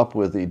came up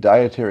with the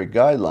dietary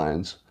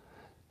guidelines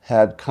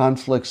had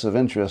conflicts of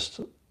interest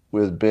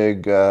with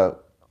big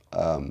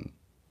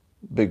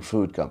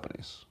food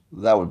companies?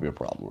 That would be a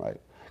problem, right?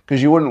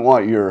 Because you wouldn't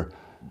want your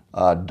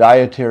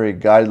dietary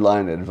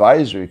guideline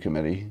advisory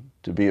committee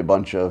to be a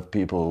bunch of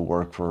people who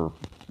work for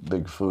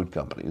big food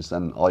companies.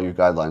 Then all your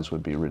guidelines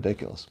would be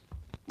ridiculous.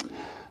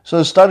 So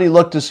the study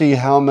looked to see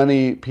how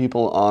many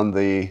people on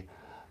the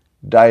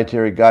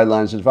Dietary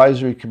Guidelines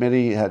Advisory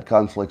Committee had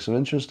conflicts of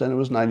interest, and it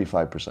was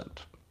 95%.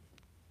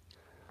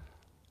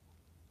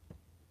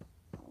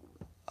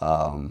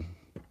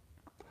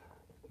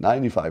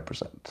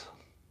 95%.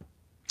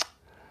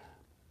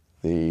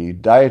 The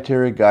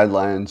dietary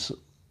guidelines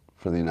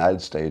for the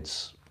United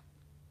States,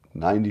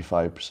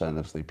 95%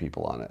 of the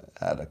people on it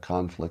had a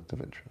conflict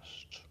of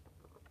interest.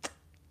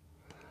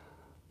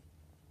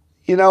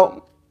 You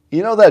know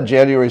that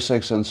January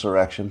 6th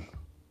insurrection?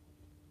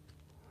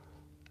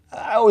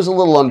 I was a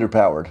little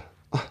underpowered.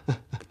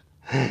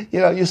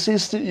 You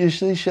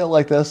see shit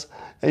like this,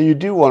 and you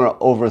do want to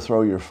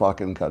overthrow your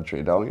fucking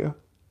country, don't you?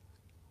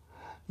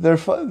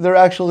 They're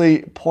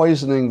actually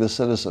poisoning the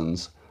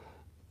citizens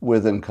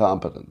with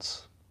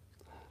incompetence.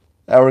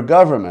 Our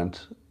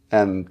government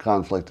and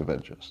conflict of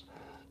interest.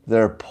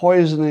 They're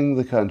poisoning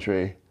the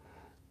country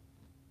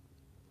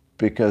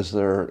because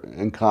they're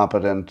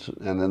incompetent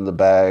and in the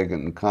bag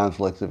and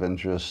conflict of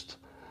interest.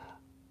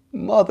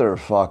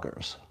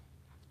 Motherfuckers.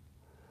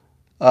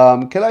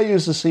 Can I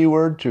use the C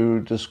word to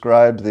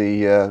describe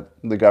the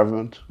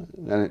government?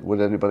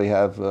 Would anybody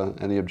have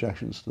any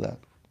objections to that?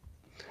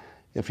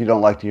 If you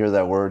don't like to hear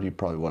that word, you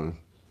probably want to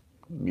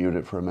mute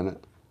it for a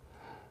minute.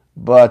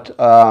 But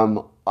I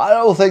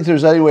don't think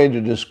there's any way to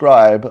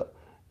describe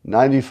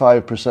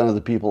 95% of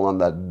the people on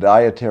that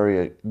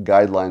Dietary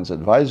Guidelines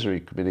Advisory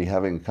Committee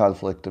having a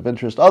conflict of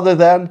interest other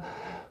than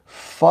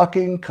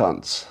fucking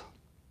cunts.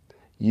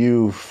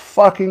 You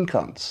fucking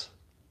cunts.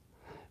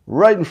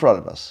 Right in front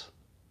of us.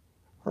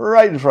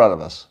 Right in front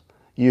of us.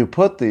 You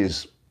put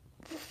these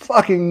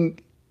fucking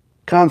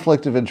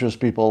conflict of interest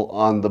people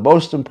on the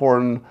most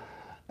important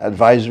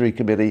advisory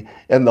committee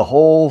in the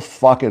whole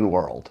fucking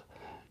world.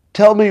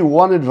 Tell me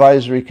one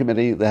advisory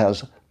committee that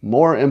has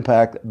more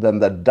impact than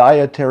the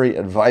Dietary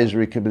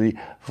Advisory Committee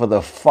for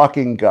the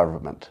fucking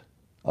government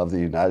of the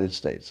United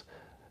States.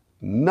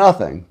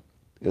 Nothing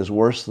is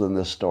worse than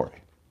this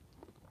story.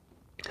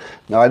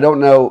 Now, I don't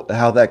know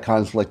how that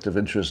conflict of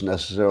interest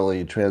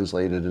necessarily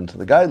translated into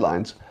the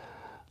guidelines,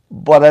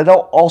 but I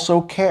don't also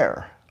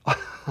care.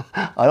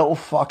 I don't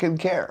fucking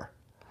care.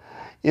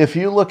 If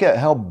you look at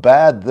how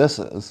bad this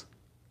is,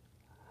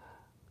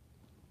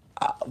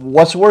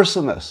 what's worse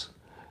than this?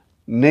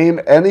 Name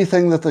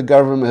anything that the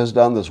government has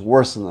done that's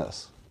worse than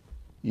this.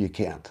 You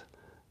can't.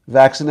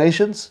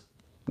 Vaccinations?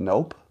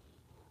 Nope.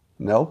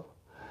 Nope.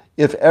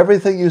 If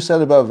everything you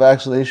said about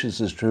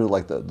vaccinations is true,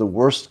 like the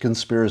worst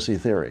conspiracy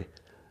theory,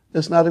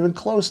 it's not even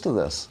close to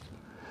this.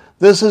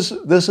 This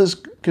is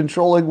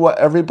controlling what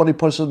everybody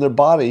puts in their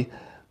body,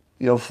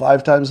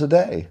 5 times a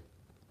day.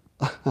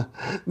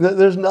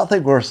 There's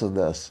nothing worse than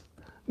this.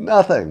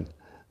 Nothing.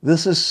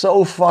 This is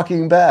so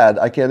fucking bad,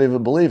 I can't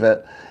even believe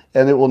it.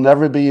 And it will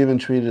never be even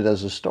treated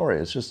as a story.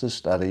 It's just a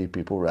study.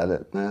 People read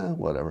it.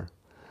 Whatever.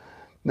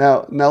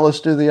 Now let's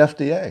do the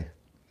FDA.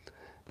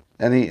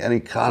 Any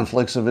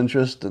conflicts of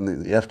interest in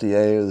the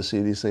FDA or the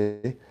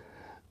CDC?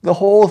 The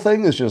whole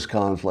thing is just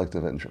conflict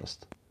of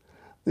interest.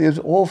 The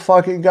whole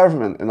fucking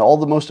government and all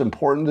the most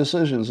important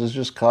decisions is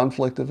just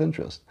conflict of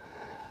interest.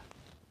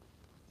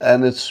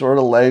 And it's sort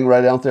of laying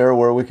right out there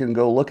where we can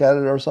go look at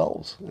it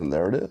ourselves. And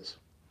there it is.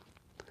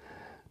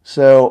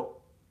 So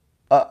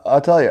I'll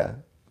tell you,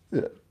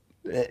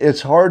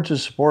 it's hard to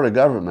support a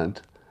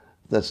government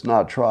that's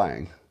not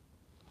trying.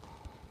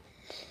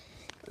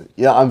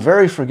 Yeah, I'm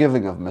very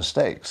forgiving of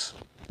mistakes.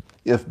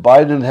 If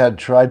Biden had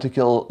tried to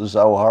kill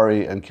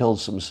Zawahiri and killed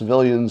some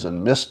civilians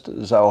and missed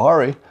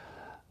Zawahiri,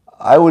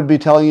 I would be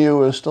telling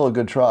you it was still a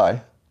good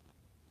try.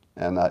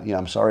 And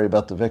I'm sorry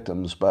about the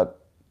victims,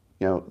 but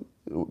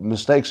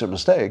mistakes are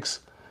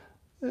mistakes.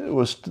 It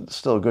was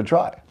still a good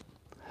try.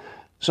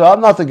 So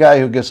I'm not the guy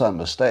who gets on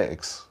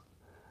mistakes,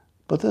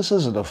 but this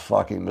isn't a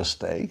fucking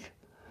mistake.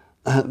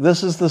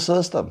 This is the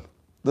system.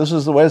 This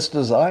is the way it's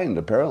designed,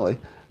 apparently,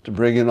 to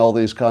bring in all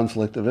these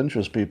conflict of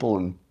interest people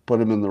and put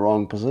them in the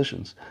wrong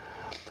positions.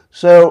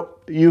 So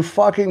you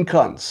fucking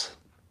cunts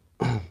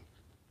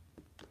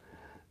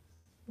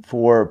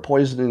for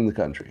poisoning the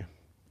country.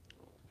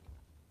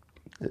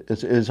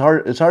 It's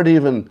hard to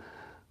even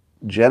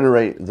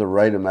generate the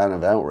right amount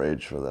of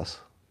outrage for this.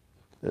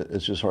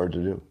 It's just hard to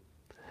do.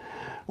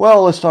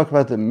 Well, let's talk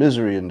about the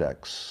misery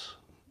index.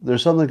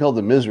 There's something called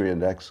the misery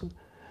index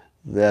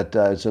that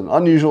it's an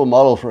unusual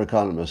model for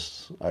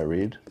economists, I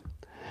read.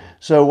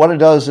 So what it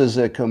does is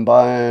it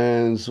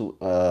combines,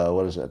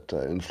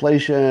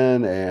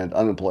 inflation and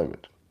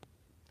unemployment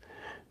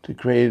to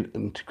create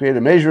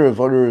a measure of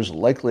voters'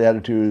 likely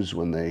attitudes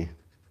when they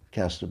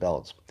cast their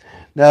ballots.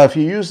 Now, if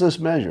you use this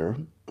measure,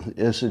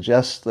 it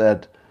suggests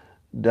that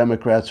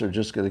Democrats are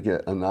just going to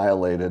get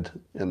annihilated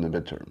in the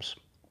midterms.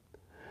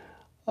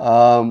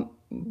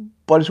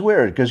 But it's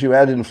weird because you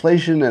add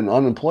inflation and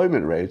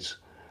unemployment rates,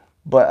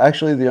 but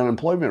actually the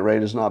unemployment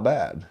rate is not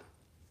bad.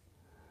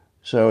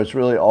 So it's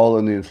really all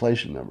in the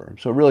inflation number.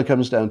 So it really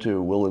comes down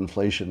to, will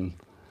inflation,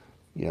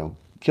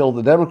 kill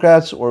the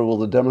Democrats, or will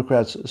the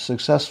Democrats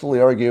successfully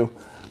argue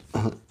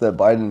that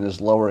Biden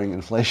is lowering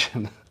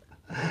inflation?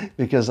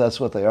 Because that's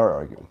what they are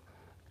arguing.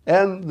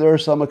 And there are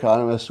some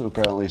economists who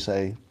apparently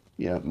say,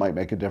 it might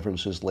make a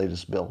difference, his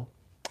latest bill.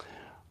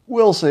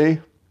 We'll see.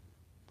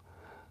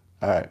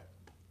 All right.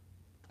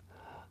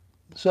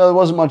 So there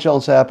wasn't much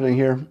else happening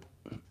here.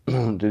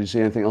 Did you see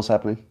anything else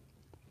happening?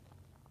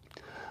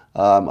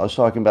 I was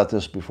talking about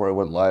this before I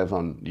went live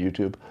on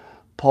YouTube.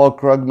 Paul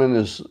Krugman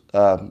is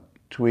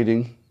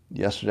tweeting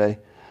yesterday,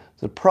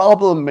 the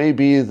problem may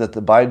be that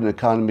the Biden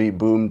economy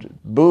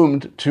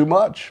boomed too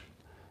much,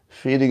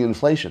 feeding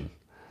inflation,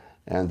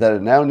 and that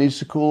it now needs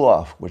to cool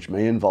off, which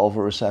may involve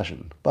a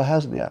recession, but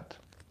hasn't yet.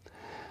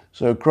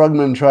 So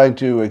Krugman tried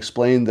to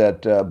explain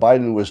that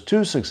Biden was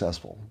too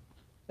successful,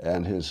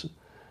 and his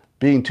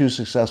being too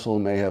successful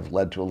may have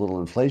led to a little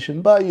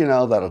inflation, but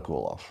that'll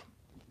cool off.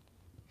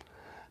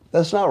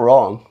 That's not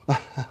wrong.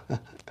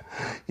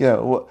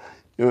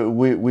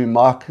 We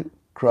mock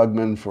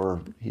Krugman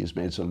for he's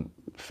made some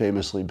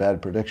famously bad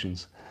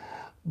predictions,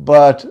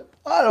 but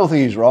I don't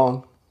think he's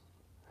wrong.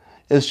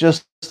 It's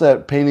just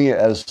that painting it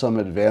as some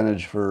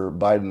advantage for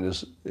Biden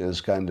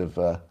is kind of,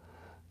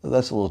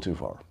 that's a little too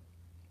far.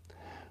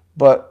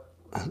 But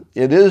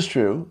it is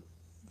true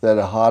that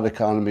a hot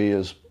economy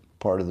is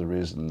part of the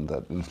reason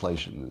that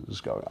inflation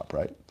is going up,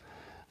 right?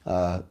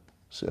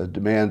 So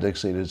demand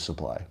exceeded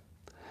supply.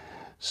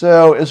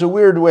 So it's a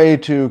weird way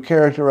to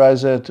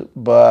characterize it,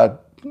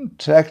 but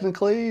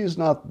technically he's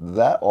not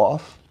that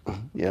off.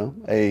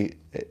 A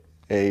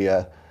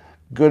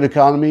good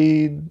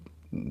economy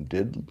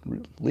did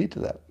lead to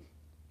that.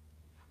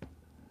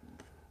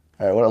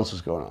 All right, what else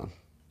is going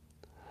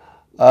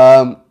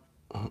on?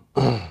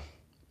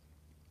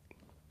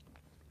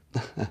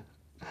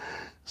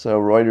 So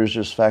Reuters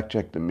just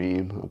fact-checked the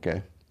meme.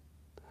 Okay.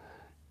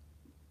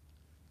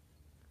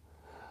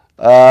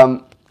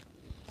 All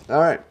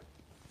right.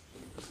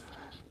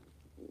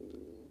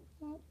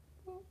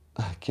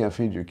 Can't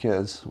feed your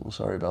kids. Well,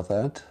 sorry about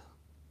that.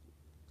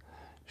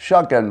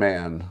 Shotgun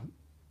Man.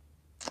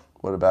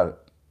 What about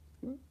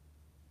it?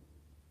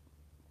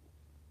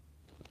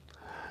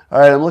 All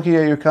right, I'm looking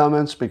at your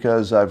comments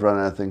because I've run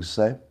out of things to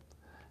say.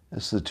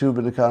 It's the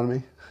Tubin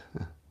economy.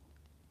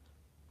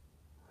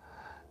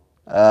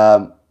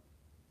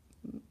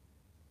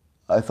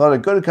 I thought a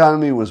good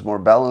economy was more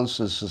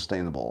balanced and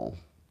sustainable.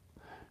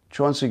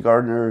 Chauncey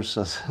Gardner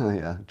says,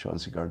 yeah,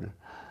 Chauncey Gardner.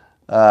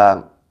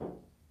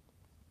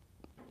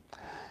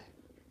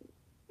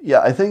 Yeah,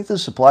 I think the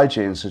supply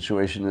chain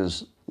situation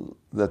is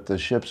that the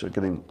ships are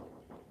getting...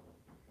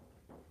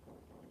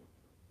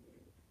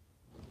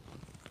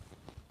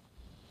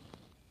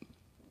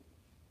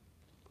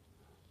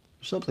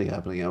 There's something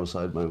happening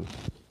outside my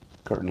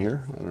curtain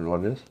here. I don't know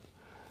what it is.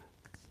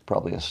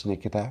 Probably a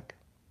sneak attack.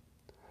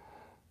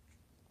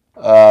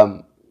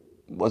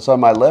 What's on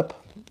my lip?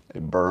 A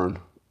burn.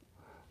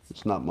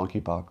 It's not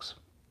monkeypox.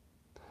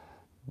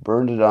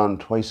 Burned it on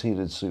twice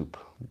heated soup.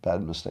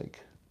 Bad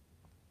mistake.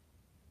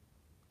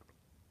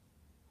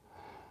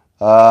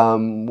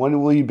 When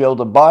will you be able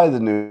to buy the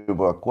new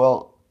book?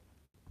 Well,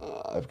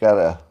 I've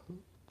got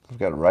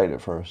to write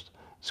it first.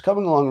 It's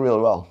coming along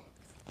really well.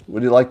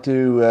 Would you like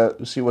to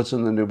see what's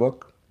in the new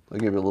book? I'll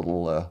give you a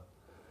little.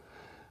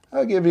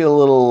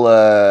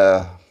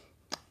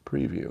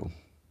 Preview.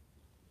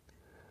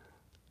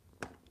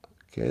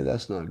 Okay,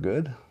 that's not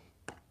good.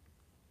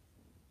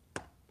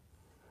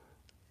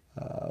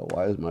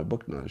 Why is my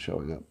book not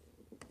showing up?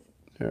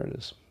 There it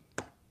is.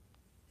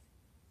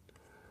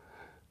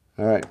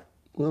 All right,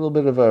 a little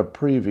bit of a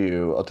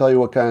preview. I'll tell you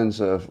what kinds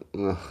of...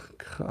 Oh,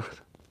 God.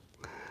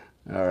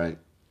 All right.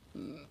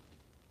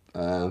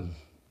 I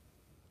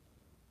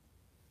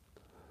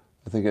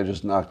think I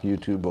just knocked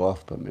YouTube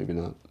off, but maybe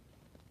not.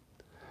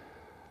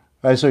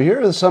 All right, so here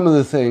are some of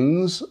the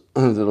things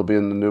that'll be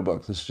in the new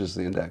book. This is just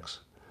the index.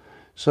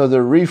 So the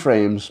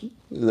reframes,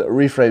 the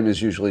reframe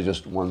is usually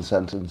just one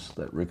sentence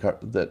that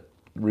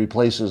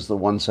replaces the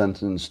one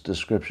sentence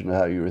description of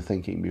how you were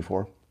thinking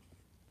before.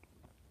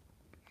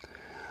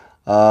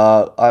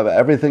 I have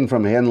everything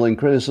from handling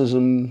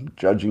criticism,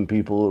 judging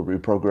people,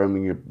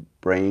 reprogramming your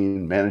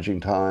brain, managing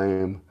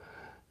time,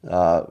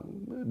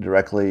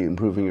 directly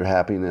improving your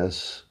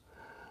happiness,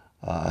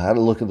 how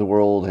to look at the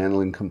world,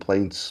 handling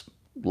complaints,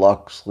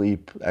 luck,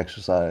 sleep,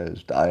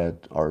 exercise,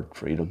 diet, art,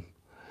 freedom.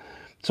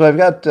 So I've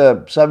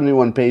got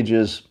 71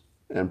 pages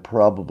and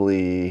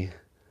probably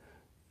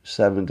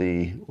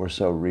 70 or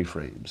so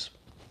reframes.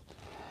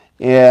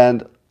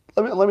 And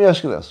let me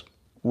ask you this.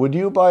 Would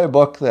you buy a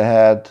book that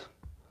had,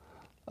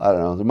 I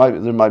don't know,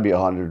 there might be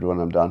 100 when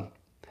I'm done,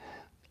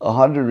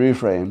 100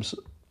 reframes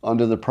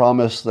under the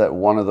promise that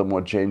one of them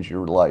would change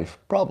your life?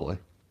 Probably.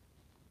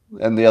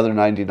 And the other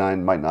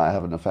 99 might not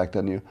have an effect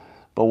on you,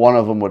 but one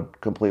of them would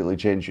completely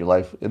change your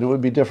life, and it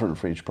would be different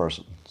for each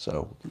person.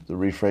 So the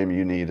reframe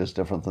you need is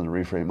different than the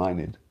reframe I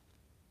need.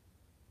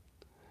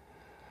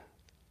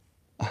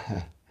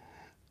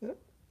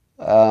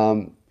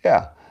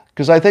 Yeah,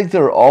 because I think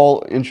they're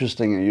all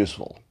interesting and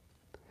useful.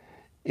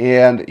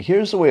 And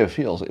here's the way it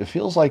feels. It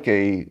feels like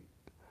a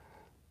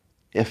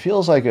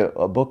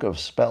book of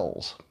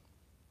spells.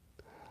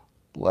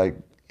 Like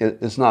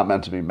it's not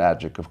meant to be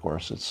magic, of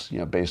course. It's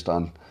based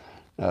on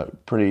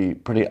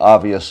pretty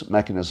obvious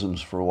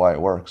mechanisms for why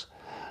it works.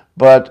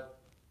 But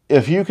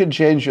if you could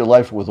change your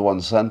life with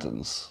one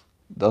sentence,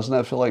 doesn't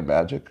that feel like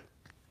magic?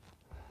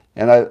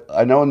 And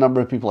I know a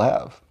number of people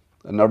have.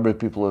 A number of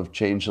people have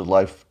changed their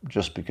life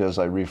just because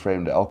I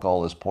reframed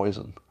alcohol as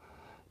poison.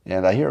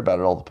 And I hear about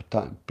it all the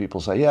time. People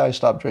say, yeah, I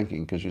stopped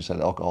drinking because you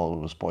said alcohol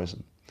was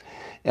poison.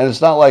 And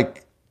it's not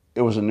like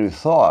it was a new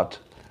thought,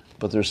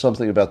 but there's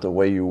something about the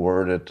way you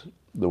word it,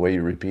 the way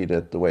you repeat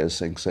it, the way it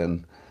sinks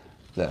in,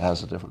 that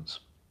has a difference.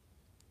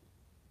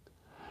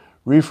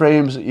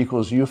 Reframes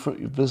equals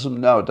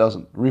euphemism? No, it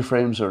doesn't.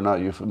 Reframes are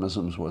not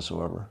euphemisms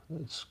whatsoever.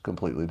 It's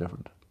completely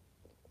different.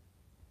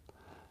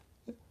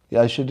 Yeah,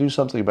 I should do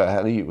something about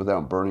how to eat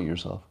without burning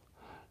yourself.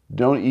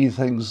 Don't eat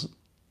things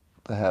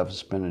that have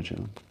spinach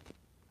in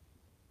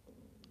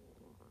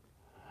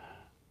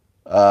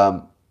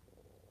them.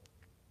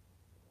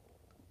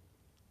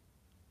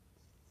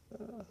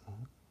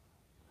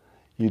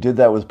 You did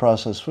that with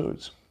processed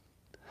foods.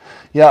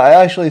 Yeah,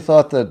 I actually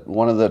thought that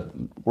one of the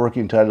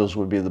working titles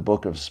would be the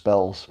Book of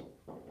Spells,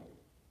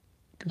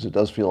 because it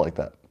does feel like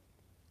that.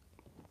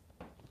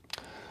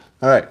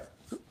 All right.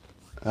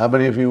 How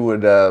many of you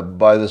would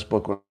buy this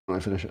book when I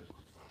finish it?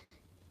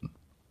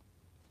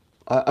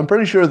 I'm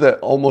pretty sure that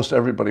almost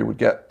everybody would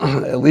get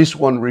at least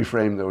one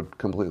reframe that would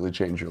completely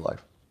change your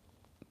life.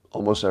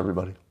 Almost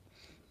everybody.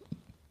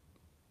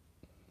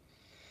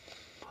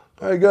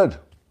 All right, good.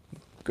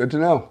 Good to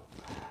know.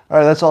 All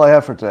right, that's all I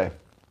have for today.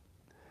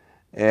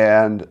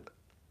 And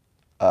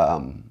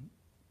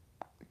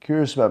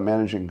curious about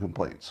managing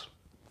complaints.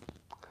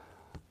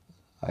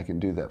 I can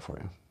do that for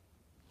you.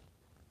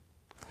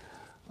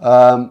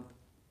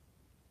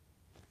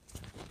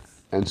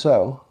 And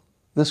so,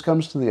 this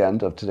comes to the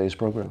end of today's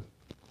program.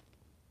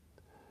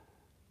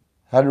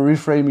 How to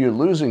reframe your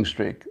losing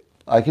streak.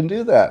 I can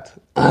do that.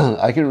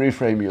 I can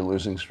reframe your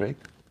losing streak.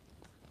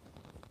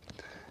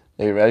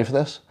 Are you ready for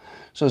this?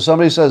 So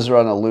somebody says they're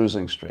on a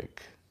losing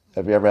streak.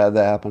 Have you ever had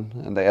that happen?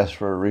 And they ask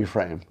for a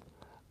reframe.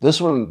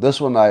 This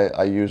one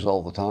I use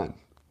all the time.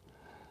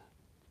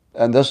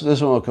 And this one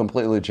will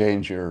completely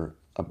change your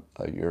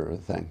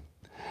thing.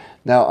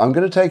 Now, I'm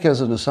going to take as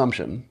an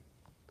assumption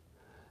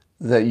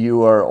that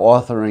you are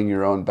authoring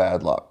your own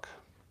bad luck.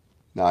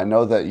 Now, I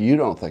know that you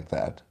don't think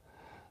that,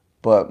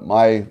 but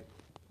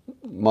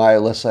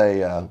let's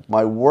say,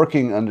 my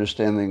working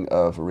understanding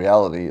of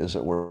reality is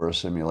that we're a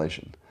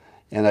simulation.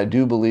 And I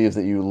do believe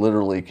that you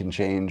literally can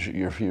change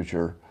your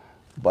future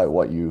by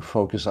what you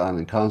focus on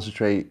and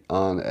concentrate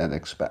on and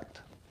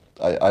expect.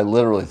 I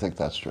literally think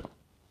that's true.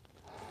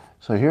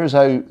 So here's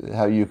how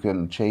you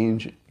can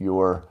change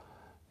your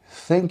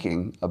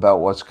thinking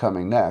about what's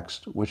coming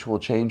next, which will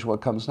change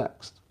what comes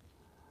next.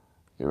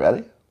 You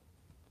ready?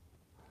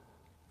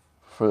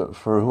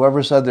 For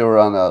whoever said they were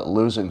on a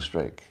losing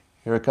streak,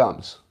 here it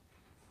comes.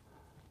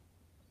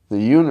 The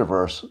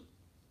universe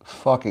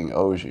fucking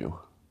owes you.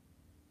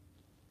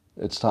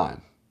 It's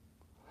time.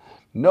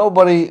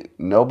 Nobody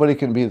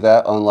can be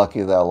that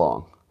unlucky that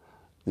long.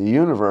 The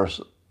universe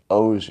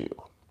owes you.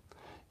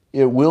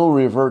 It will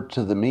revert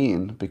to the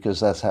mean because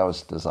that's how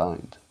it's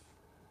designed.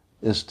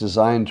 It's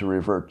designed to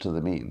revert to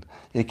the mean.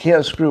 It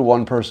can't screw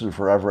one person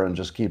forever and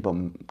just keep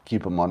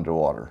them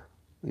underwater.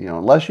 You know,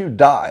 unless you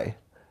die,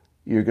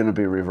 you're going to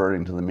be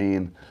reverting to the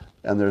mean,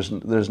 and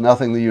there's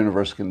nothing the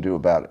universe can do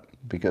about it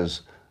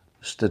because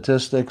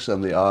statistics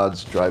and the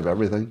odds drive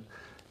everything.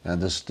 And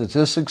the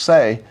statistics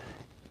say,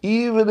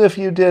 even if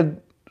you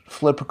did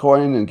flip a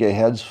coin and get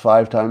heads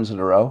 5 times in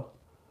a row,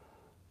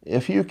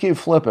 if you keep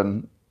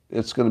flipping,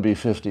 it's going to be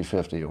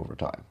 50-50 over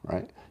time,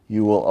 right?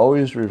 You will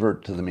always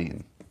revert to the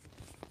mean.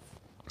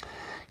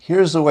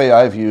 Here's the way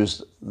I've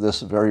used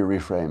this very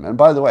reframe. And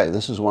by the way,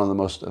 this is one of the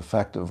most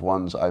effective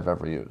ones I've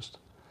ever used.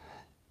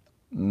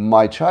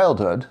 My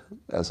childhood,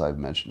 as I've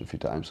mentioned a few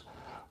times,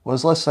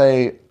 was, let's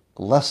say,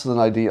 less than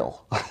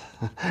ideal.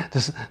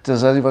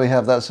 Does anybody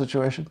have that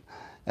situation?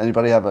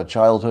 Anybody have a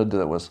childhood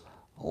that was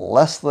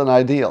less than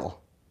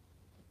ideal?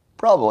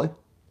 Probably.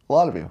 A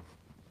lot of you.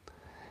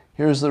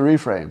 Here's the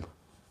reframe.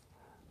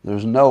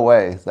 There's no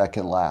way that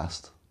can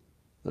last.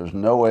 There's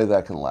no way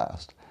that can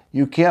last.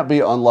 You can't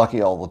be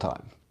unlucky all the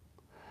time.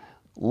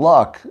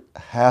 Luck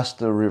has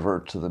to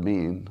revert to the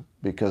mean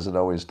because it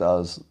always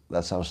does.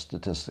 That's how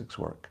statistics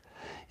work.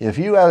 If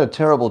you had a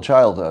terrible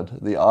childhood,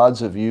 the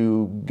odds of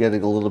you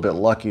getting a little bit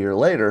luckier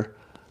later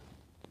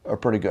are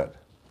pretty good.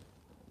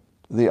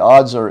 The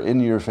odds are in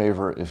your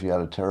favor if you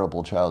had a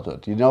terrible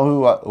childhood. Do you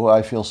know who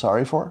I feel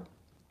sorry for?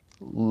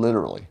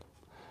 Literally.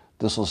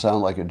 This will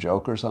sound like a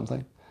joke or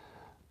something.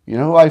 You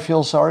know who I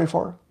feel sorry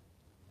for?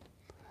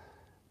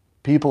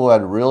 People who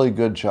had really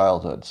good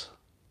childhoods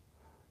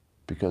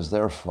because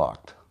they're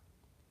fucked.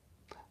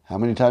 How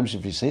many times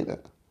have you seen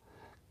it?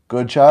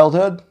 Good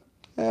childhood?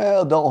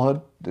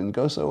 Adulthood didn't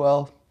go so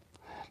well.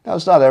 Now,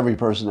 it's not every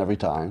person every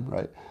time,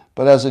 right?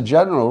 But as a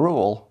general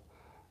rule,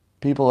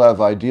 people who have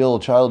ideal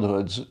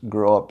childhoods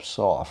grow up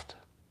soft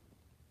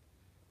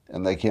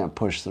and they can't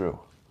push through.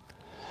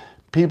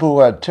 People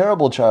who had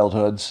terrible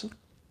childhoods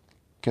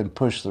can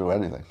push through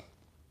anything.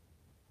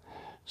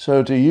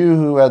 So to you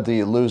who had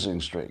the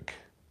losing streak,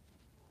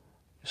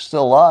 you're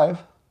still alive,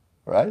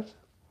 right?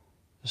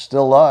 You're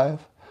still alive.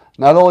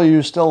 Not only are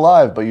you still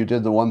alive, but you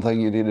did the one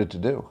thing you needed to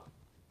do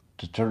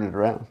to turn it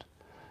around.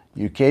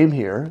 You came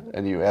here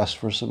and you asked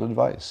for some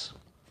advice.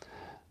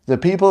 The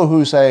people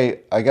who say,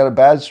 I got a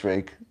bad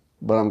streak,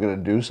 but I'm going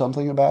to do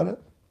something about it,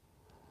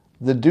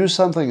 the do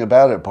something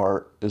about it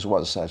part is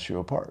what sets you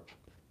apart.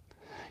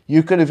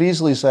 You could have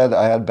easily said,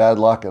 I had bad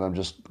luck and I'm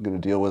just going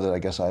to deal with it. I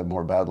guess I have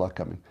more bad luck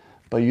coming.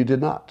 But you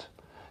did not.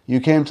 You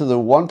came to the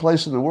one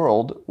place in the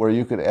world where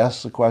you could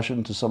ask the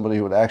question to somebody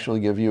who would actually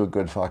give you a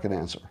good fucking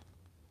answer.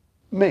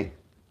 Me.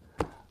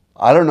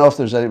 I don't know if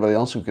there's anybody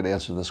else who could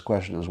answer this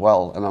question as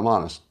well, and I'm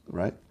honest,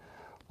 right?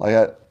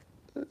 Like,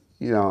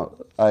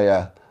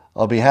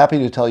 I'll be happy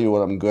to tell you what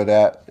I'm good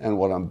at and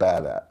what I'm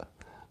bad at.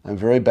 I'm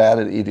very bad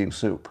at eating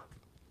soup.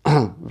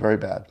 Very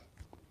bad.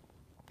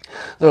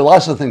 There are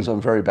lots of things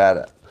I'm very bad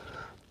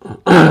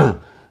at.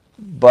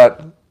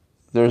 But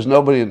there's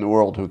nobody in the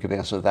world who can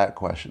answer that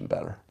question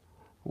better.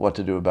 What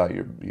to do about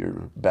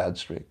your bad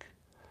streak.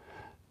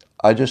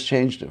 I just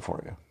changed it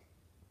for you.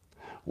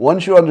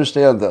 Once you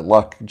understand that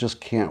luck just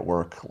can't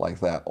work like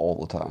that all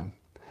the time,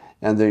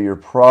 and that you're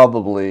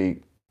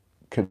probably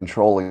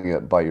controlling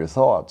it by your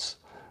thoughts,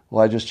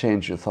 well, I just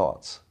changed your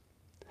thoughts.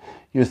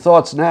 Your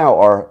thoughts now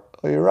are,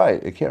 oh, you're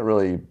right, it can't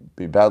really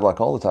be bad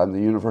luck all the time.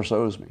 The universe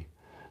owes me.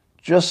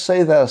 Just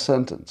say that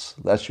sentence.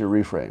 That's your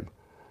reframe.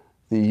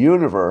 The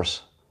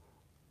universe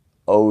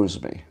owes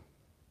me.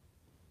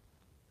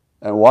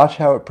 And watch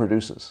how it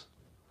produces.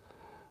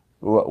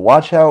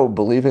 Watch how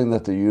believing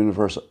that the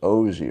universe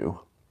owes you.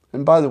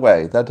 And by the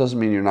way, that doesn't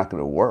mean you're not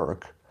going to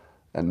work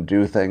and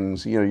do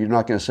things. You know, you're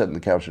not going to sit on the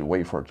couch and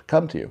wait for it to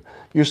come to you.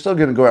 You're still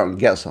going to go out and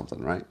get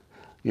something, right?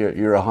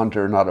 You're a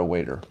hunter, not a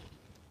waiter.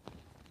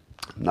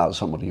 Not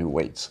somebody who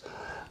waits.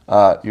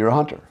 You're a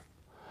hunter.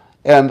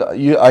 And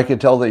I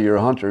could tell that you're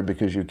a hunter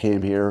because you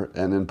came here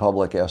and in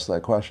public asked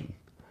that question.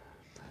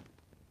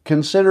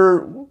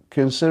 Consider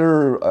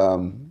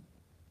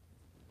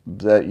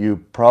that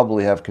you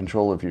probably have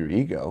control of your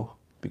ego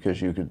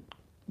because you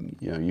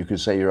could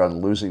say you're on a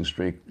losing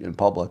streak in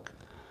public.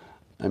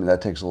 I mean,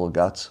 that takes a little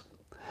guts.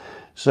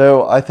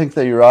 So I think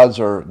that your odds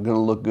are going to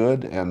look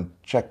good, and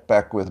check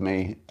back with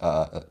me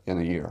in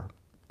a year.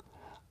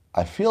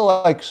 I feel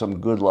like some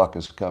good luck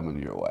is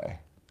coming your way.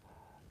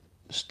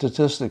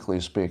 Statistically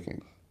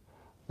speaking,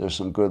 there's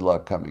some good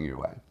luck coming your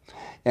way.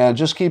 And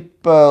just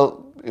keep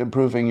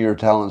improving your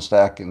talent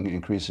stack and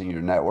increasing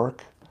your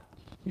network.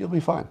 You'll be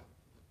fine.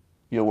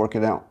 You'll work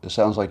it out. It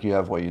sounds like you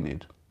have what you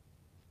need.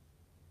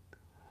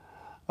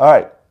 All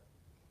right.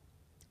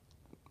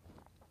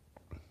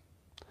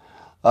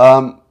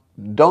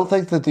 Don't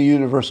think that the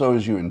universe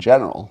owes you in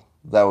general.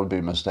 That would be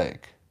a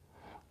mistake.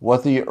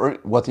 What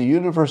the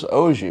universe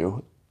owes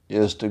you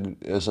is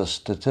a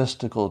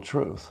statistical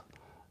truth.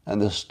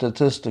 And the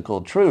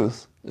statistical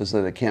truth is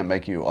that it can't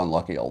make you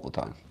unlucky all the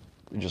time.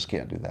 You just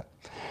can't do that.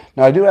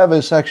 Now, I do have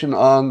a section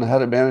on how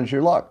to manage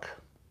your luck.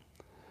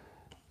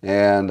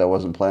 And I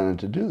wasn't planning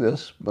to do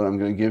this, but I'm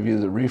going to give you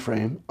the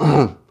reframe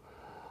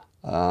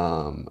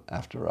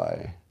after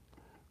I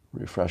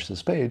refresh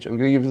this page. I'm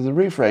going to give you the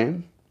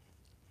reframe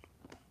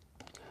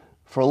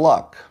for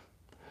luck.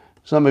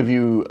 Some of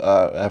you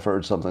have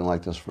heard something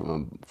like this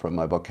from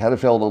my book, How to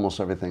Fail at Almost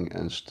Everything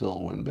and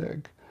Still Win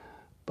Big.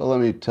 But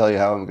let me tell you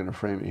how I'm going to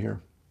frame it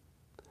here.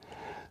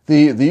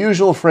 The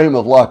usual frame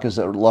of luck is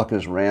that luck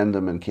is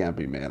random and can't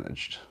be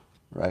managed,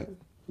 right?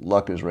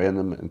 Luck is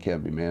random and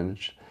can't be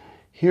managed.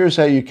 Here's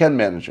how you can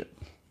manage it.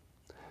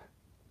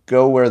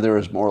 Go where there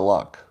is more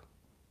luck.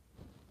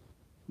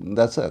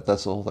 That's it.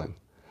 That's the whole thing.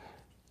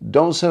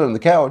 Don't sit on the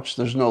couch.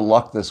 There's no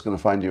luck that's going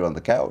to find you on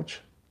the couch.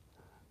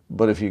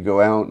 But if you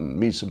go out and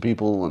meet some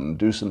people and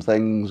do some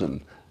things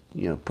and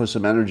put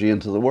some energy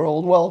into the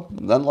world, well,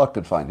 then luck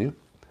could find you.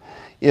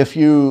 If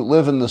you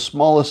live in the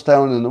smallest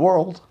town in the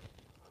world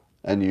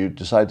and you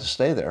decide to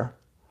stay there,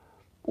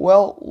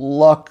 well,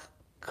 luck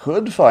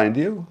could find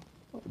you,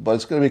 but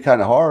it's going to be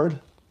kind of hard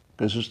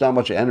because there's not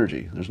much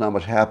energy. There's not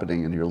much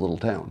happening in your little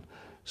town.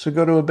 So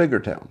go to a bigger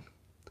town.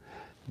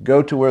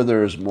 Go to where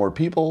there's more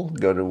people.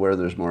 Go to where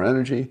there's more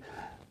energy.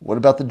 What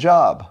about the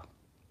job?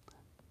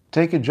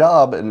 Take a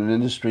job in an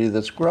industry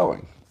that's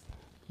growing.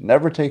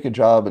 Never take a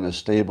job in a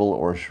stable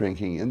or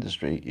shrinking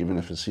industry, even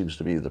if it seems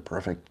to be the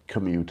perfect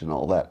commute and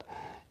all that.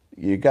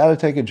 You got to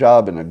take a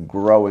job in a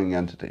growing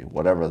entity,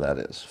 whatever that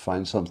is.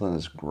 Find something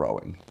that's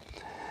growing.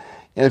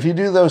 And if you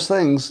do those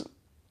things,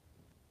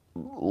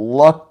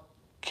 luck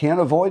can't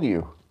avoid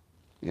you.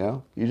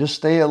 You just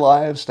stay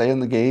alive, stay in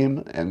the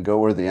game, and go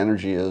where the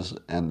energy is.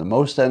 And the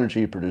most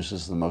energy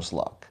produces the most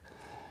luck.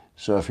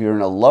 So if you're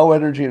in a low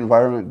energy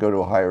environment, go to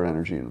a higher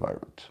energy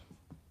environment.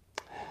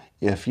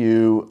 If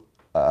you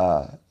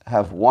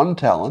have one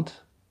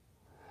talent,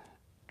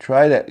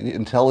 try to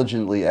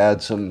intelligently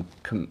add some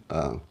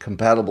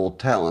compatible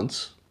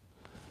talents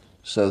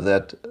so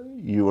that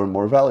you are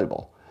more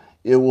valuable.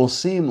 It will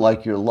seem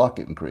like your luck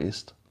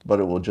increased, but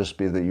it will just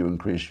be that you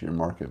increase your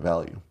market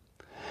value.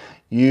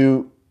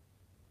 You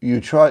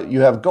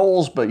have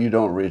goals, but you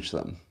don't reach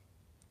them.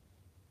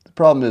 The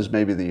problem is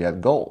maybe that you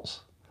have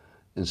goals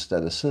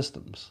instead of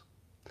systems.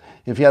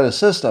 If you had a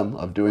system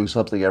of doing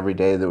something every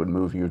day that would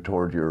move you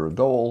toward your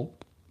goal,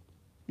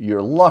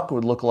 your luck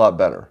would look a lot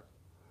better,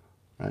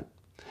 right?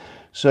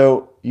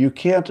 So you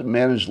can't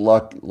manage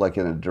luck like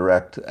in a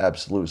direct,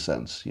 absolute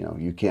sense.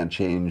 You can't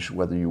change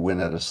whether you win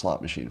at a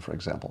slot machine, for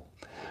example.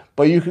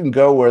 But you can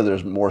go where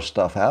there's more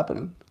stuff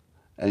happening,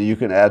 and you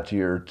can add to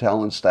your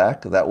talent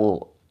stack. That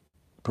will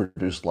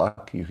produce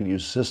luck. You can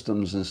use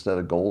systems instead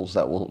of goals.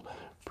 That will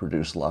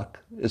produce luck.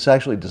 It's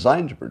actually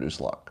designed to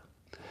produce luck.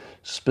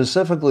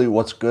 Specifically,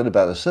 what's good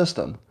about a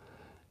system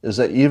is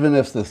that even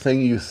if the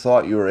thing you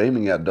thought you were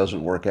aiming at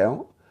doesn't work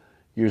out,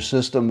 your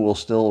system will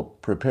still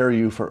prepare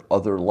you for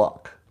other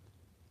luck.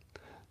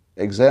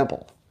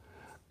 Example,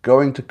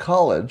 going to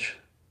college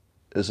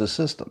is a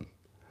system,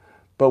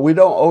 but we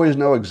don't always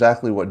know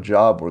exactly what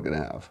job we're going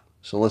to have.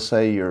 So let's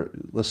say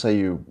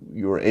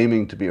you're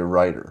aiming to be a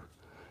writer.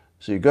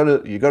 So you go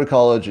to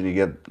college and you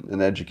get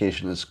an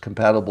education that's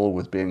compatible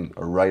with being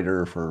a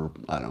writer for,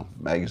 I don't know,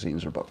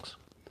 magazines or books.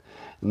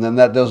 And then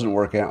that doesn't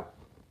work out.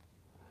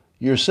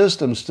 Your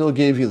system still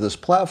gave you this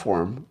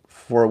platform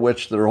for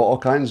which there are all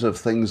kinds of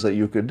things that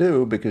you could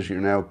do because you're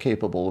now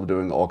capable of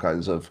doing all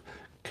kinds of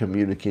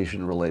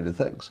communication-related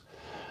things.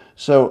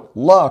 So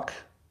luck,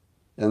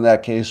 in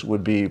that case,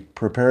 would be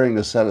preparing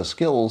a set of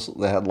skills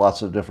that had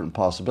lots of different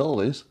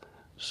possibilities.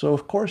 So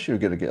of course you're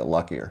going to get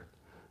luckier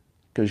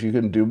because you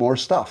can do more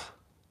stuff.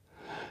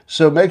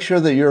 So make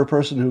sure that you're a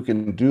person who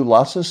can do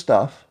lots of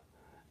stuff,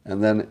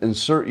 and then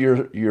insert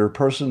your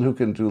person who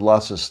can do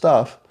lots of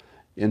stuff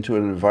into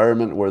an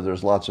environment where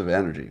there's lots of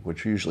energy,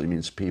 which usually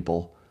means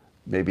people,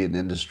 maybe an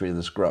industry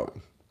that's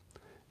growing.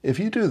 If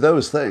you do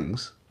those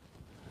things,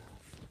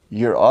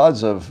 your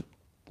odds of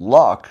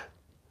luck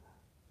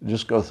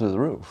just go through the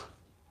roof.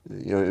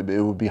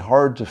 It would be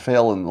hard to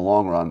fail in the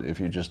long run if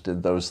you just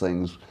did those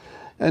things.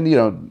 And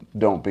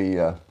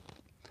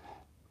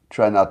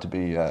try not to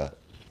be a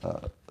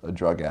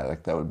drug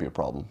addict. That would be a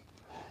problem.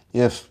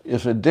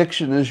 If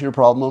addiction is your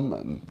problem,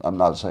 and I'm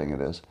not saying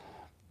it is,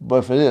 but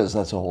if it is,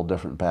 that's a whole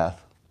different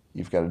path.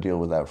 You've got to deal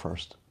with that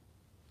first.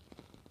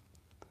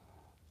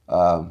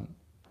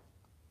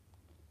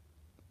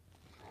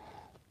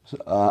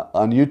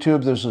 On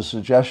YouTube, there's a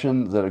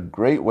suggestion that a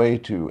great way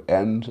to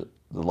end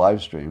the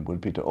live stream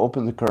would be to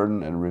open the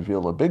curtain and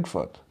reveal a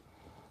Bigfoot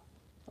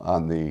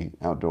on the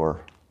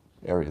outdoor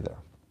area there.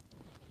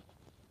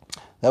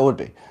 That would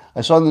be.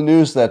 I saw in the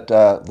news that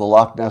the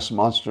Loch Ness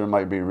Monster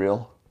might be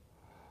real.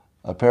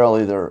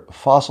 Apparently, their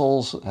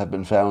fossils have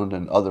been found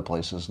in other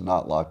places,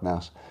 not Loch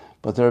Ness,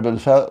 but there have been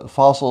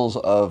fossils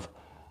of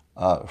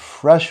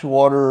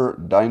freshwater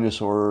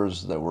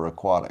dinosaurs that were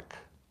aquatic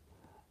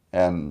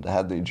and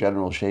had the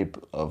general shape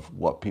of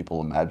what people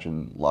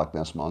imagine Loch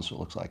Ness Monster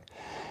looks like.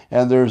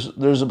 And there's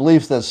a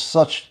belief that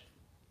such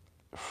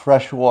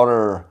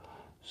freshwater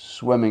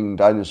swimming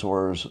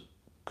dinosaurs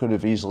could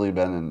have easily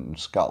been in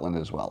Scotland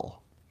as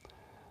well.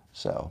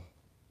 So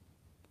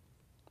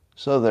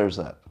there's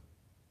that.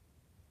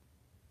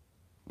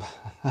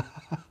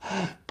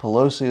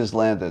 Pelosi has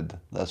landed.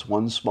 That's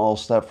one small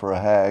step for a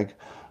hag,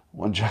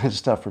 one giant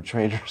step for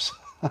traitors.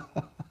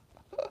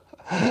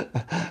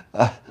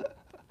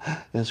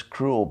 It's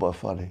cruel but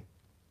funny.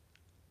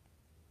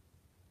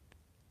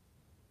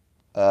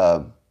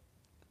 How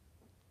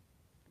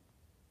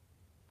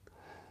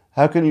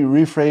can you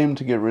reframe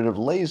to get rid of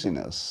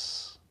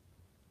laziness?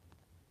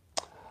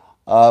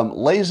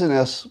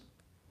 Laziness,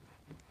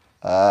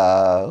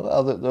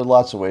 well, there are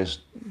lots of ways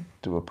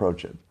to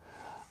approach it.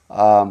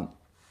 I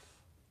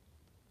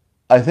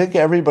think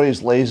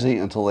everybody's lazy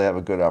until they have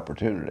a good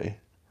opportunity.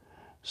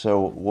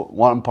 So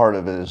one part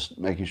of it is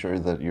making sure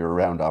that you're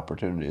around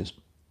opportunities,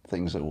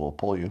 things that will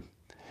pull you.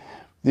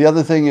 The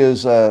other thing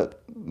is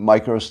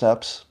micro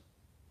steps.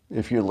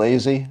 If you're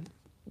lazy,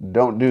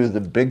 don't do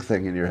the big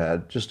thing in your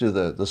head. Just do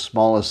the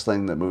smallest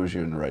thing that moves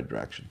you in the right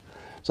direction.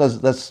 So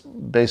that's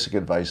basic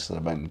advice that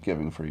I've been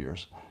giving for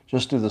years.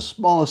 Just do the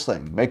smallest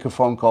thing. Make a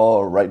phone call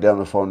or write down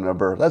a phone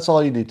number. That's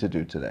all you need to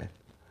do today.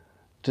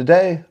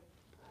 Today,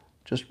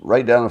 just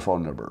write down a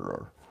phone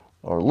number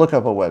or look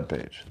up a web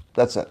page.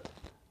 That's it.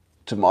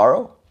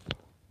 Tomorrow,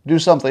 do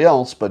something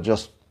else, but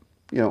just,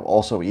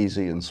 also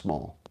easy and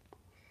small.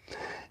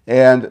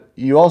 And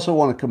you also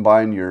want to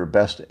combine your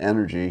best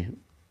energy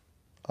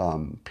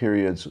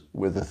periods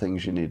with the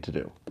things you need to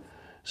do.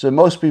 So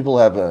most people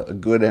have a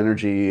good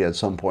energy at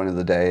some point of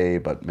the day,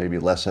 but maybe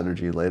less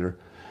energy later.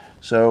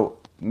 So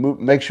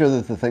make sure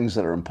that the things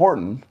that are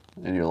important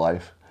in your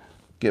life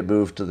get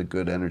moved to the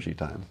good energy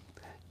time.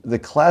 The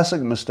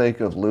classic mistake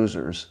of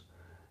losers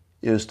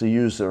is to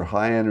use their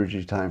high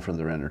energy time for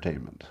their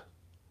entertainment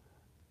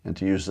and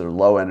to use their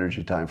low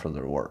energy time for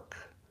their work.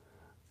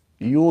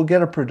 You will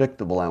get a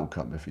predictable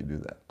outcome if you do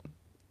that.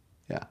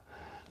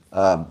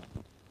 Yeah.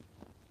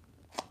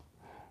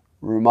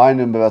 Remind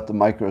them about the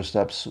micro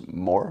steps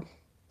more.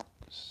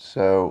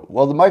 So,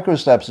 the micro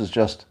steps is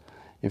just,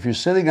 if you're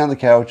sitting on the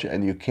couch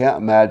and you can't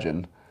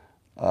imagine,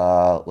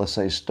 let's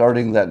say,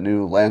 starting that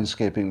new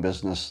landscaping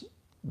business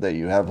that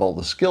you have all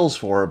the skills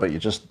for, but you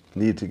just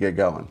need to get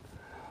going.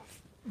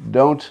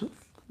 Don't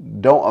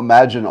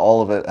imagine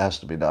all of it has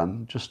to be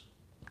done. Just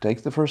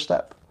take the first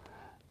step.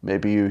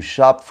 Maybe you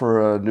shop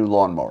for a new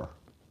lawnmower.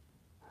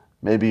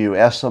 Maybe you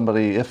ask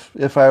somebody,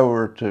 if I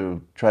were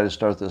to try to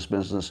start this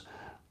business,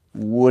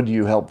 would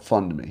you help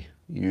fund me?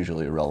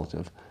 Usually a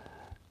relative.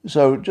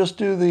 So just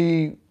do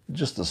the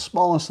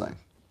smallest thing.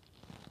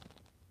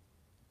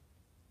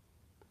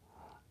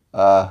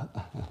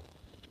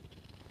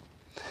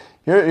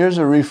 Here's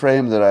a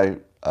reframe that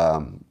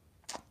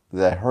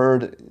I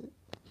heard.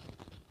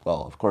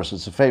 Well, of course,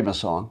 it's a famous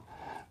song,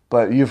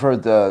 but you've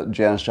heard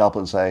Janis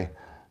Joplin say,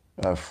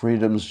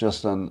 "Freedom's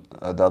just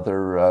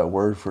another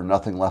word for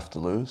nothing left to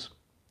lose."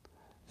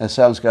 It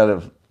sounds kind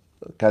of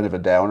a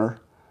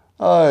downer.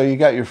 Oh, you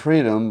got your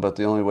freedom, but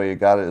the only way you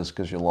got it is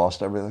because you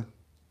lost everything,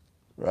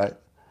 right?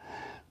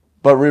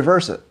 But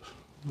reverse it,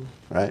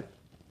 right?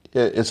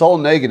 It's all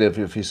negative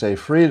if you say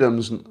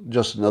freedom's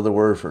just another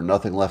word for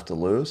nothing left to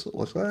lose. It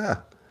looks like,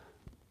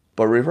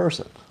 but reverse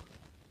it.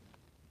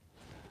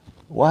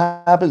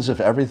 What happens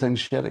if everything's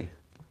shitty?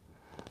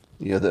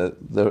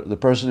 The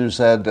person who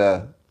said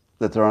that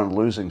they're on a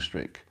losing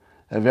streak.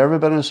 Have you ever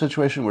been in a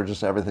situation where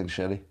just everything's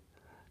shitty?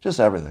 Just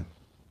everything.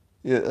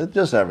 Yeah,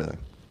 just everything.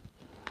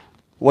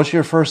 What's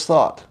your first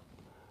thought?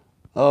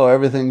 Oh,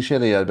 everything's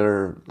shitty. I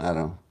better,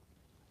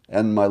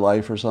 end my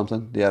life or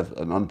something. Do you have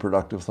an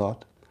unproductive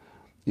thought?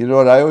 You know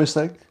what I always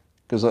think?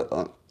 Because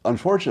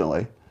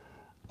unfortunately,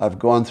 I've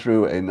gone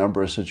through a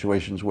number of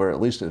situations where at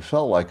least it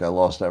felt like I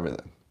lost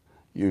everything.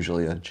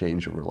 Usually a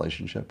change of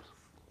relationships.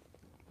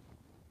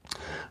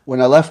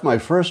 When I left my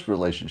first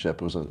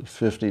relationship, it was a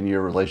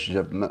 15-year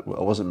relationship. I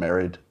wasn't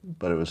married,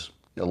 but it was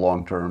a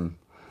long-term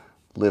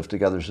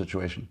live-together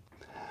situation.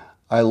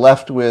 I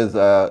left with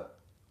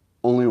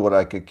only what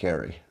I could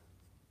carry.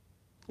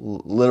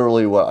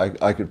 Literally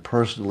what I could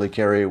personally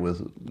carry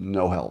with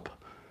no help.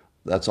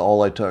 That's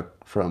all I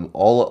took from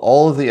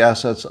all of the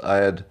assets I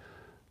had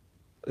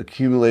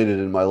accumulated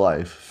in my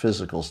life,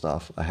 physical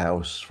stuff, a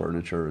house,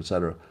 furniture,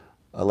 etc.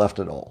 I left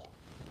it all.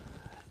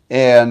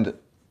 And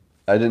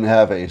I didn't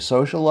have a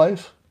social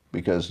life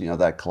because,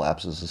 that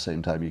collapses the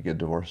same time you get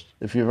divorced.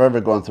 If you've ever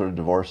gone through a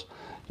divorce,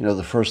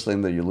 the first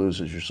thing that you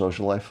lose is your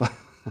social life.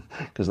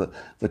 because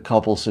the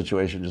couple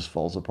situation just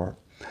falls apart.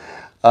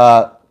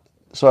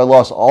 So I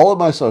lost all of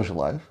my social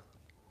life,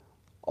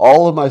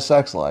 all of my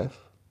sex life,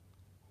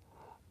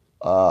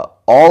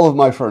 all of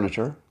my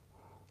furniture,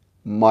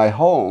 my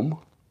home,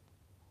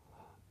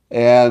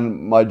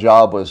 and my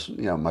job was,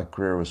 my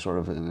career was sort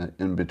of in an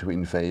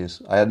in-between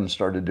phase. I hadn't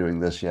started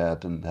doing this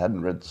yet and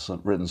hadn't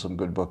written some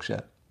good books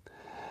yet.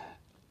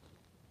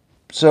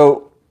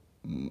 So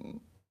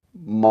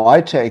my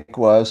take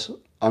was,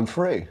 I'm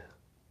free.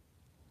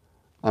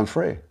 I'm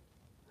free.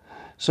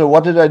 So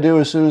what did I do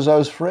as soon as I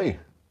was free?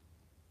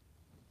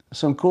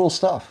 Some cool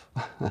stuff.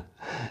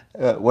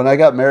 When I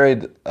got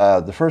married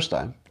the first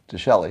time to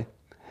Shelley,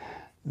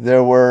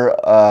 there was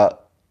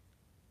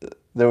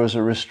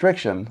a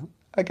restriction.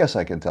 I guess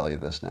I can tell you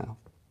this now.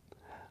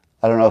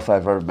 I don't know if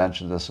I've ever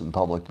mentioned this in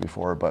public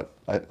before, but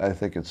I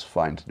think it's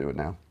fine to do it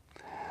now.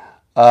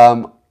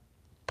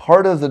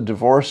 Part of the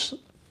divorce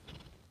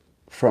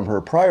from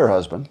her prior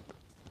husband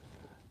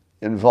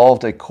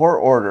involved a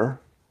court order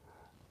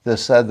that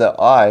said that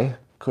I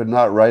could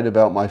not write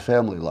about my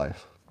family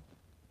life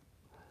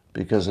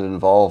because it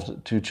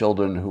involved two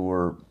children who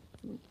were,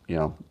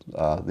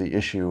 the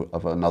issue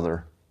of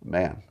another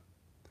man.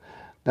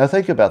 Now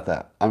think about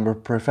that. I'm a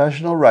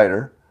professional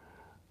writer.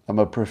 I'm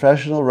a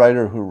professional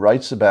writer who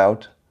writes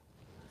about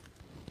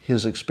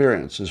his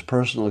experience, his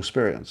personal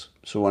experience.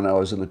 So when I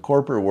was in the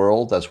corporate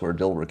world, that's where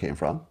Dilbert came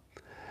from.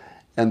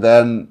 And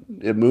then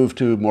it moved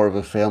to more of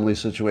a family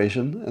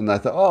situation. And I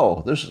thought,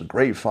 oh, this is a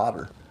great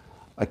fodder.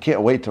 I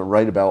can't wait to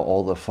write about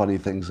all the funny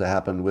things that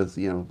happened with,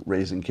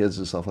 raising kids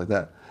and stuff like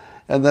that.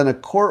 And then a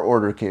court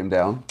order came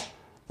down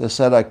that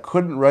said I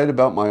couldn't write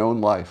about my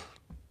own life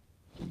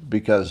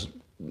because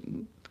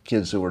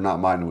kids who were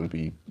not mine would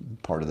be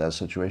part of that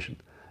situation.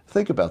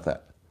 Think about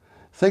that.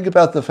 Think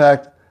about the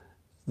fact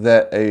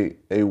that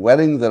a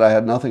wedding that I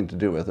had nothing to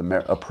do with,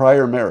 a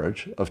prior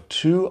marriage of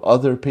two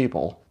other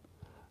people,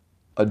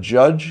 a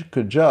judge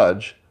could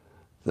judge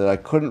that I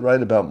couldn't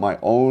write about my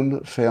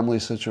own family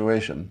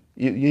situation,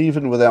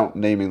 even without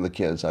naming the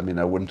kids. I mean,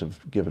 I wouldn't have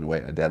given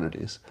away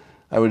identities.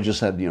 I would have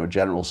just had,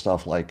 general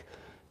stuff like,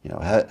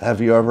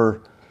 have you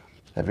ever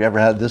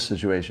had this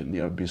situation?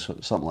 It'd be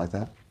something like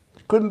that.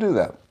 Couldn't do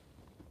that.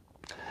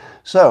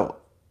 So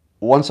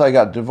once I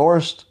got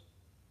divorced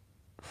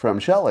from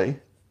Shelley,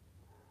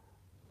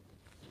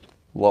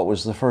 what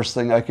was the first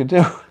thing I could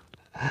do?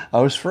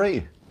 I was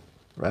free,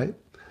 right?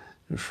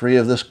 Free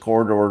of this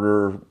court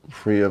order,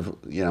 free of,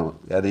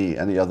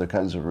 any other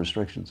kinds of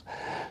restrictions.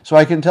 So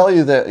I can tell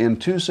you that in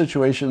two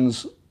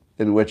situations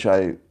in which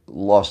I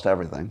lost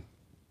everything,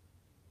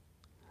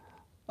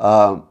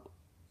 I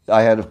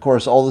had, of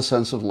course, all the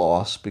sense of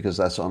loss because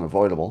that's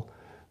unavoidable.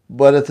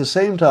 But at the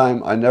same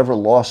time, I never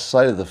lost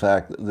sight of the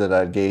fact that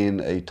I'd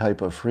gained a type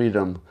of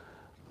freedom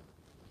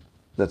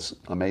that's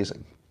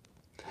amazing.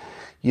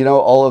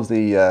 All of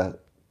the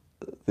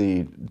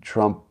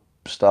Trump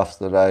stuff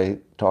that I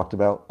talked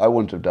about, I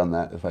wouldn't have done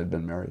that if I'd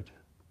been married.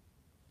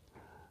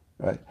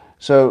 Right?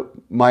 So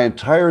my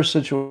entire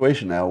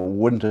situation now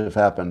wouldn't have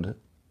happened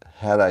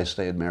had I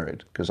stayed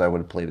married, because I would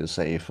have played it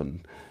safe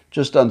and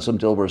just done some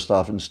Dilbert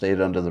stuff and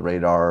stayed under the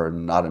radar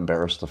and not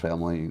embarrassed the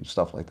family and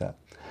stuff like that.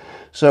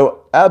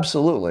 So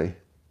absolutely,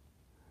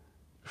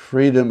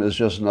 freedom is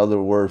just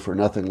another word for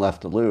nothing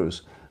left to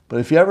lose.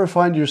 But if you ever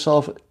find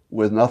yourself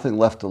with nothing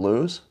left to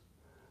lose,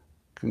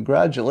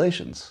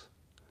 congratulations.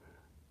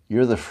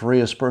 You're the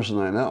freest person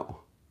I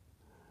know.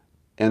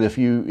 And if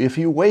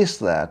you waste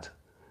that,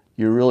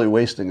 you're really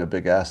wasting a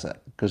big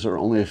asset because there are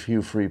only a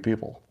few free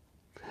people.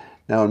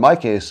 Now, in my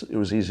case, it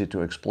was easy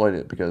to exploit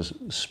it because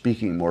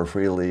speaking more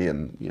freely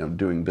and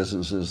doing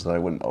businesses that I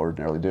wouldn't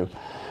ordinarily do,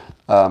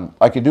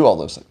 I could do all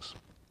those things.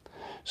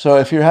 So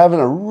if you're having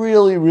a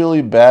really,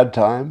 really bad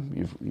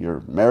time,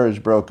 your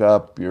marriage broke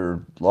up,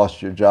 you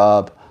lost your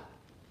job,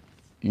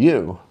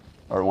 you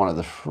are one of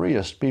the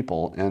freest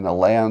people in a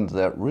land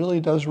that really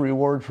does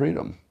reward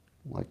freedom.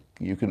 Like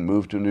you can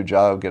move to a new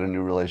job, get a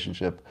new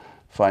relationship,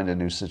 find a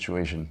new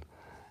situation,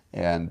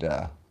 and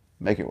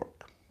make it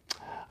work.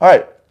 All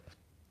right.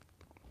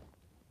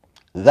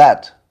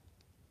 That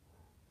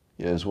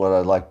is what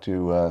I'd like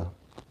to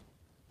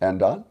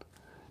end on.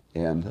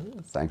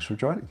 And thanks for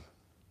joining.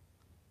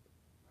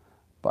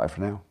 Bye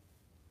for now.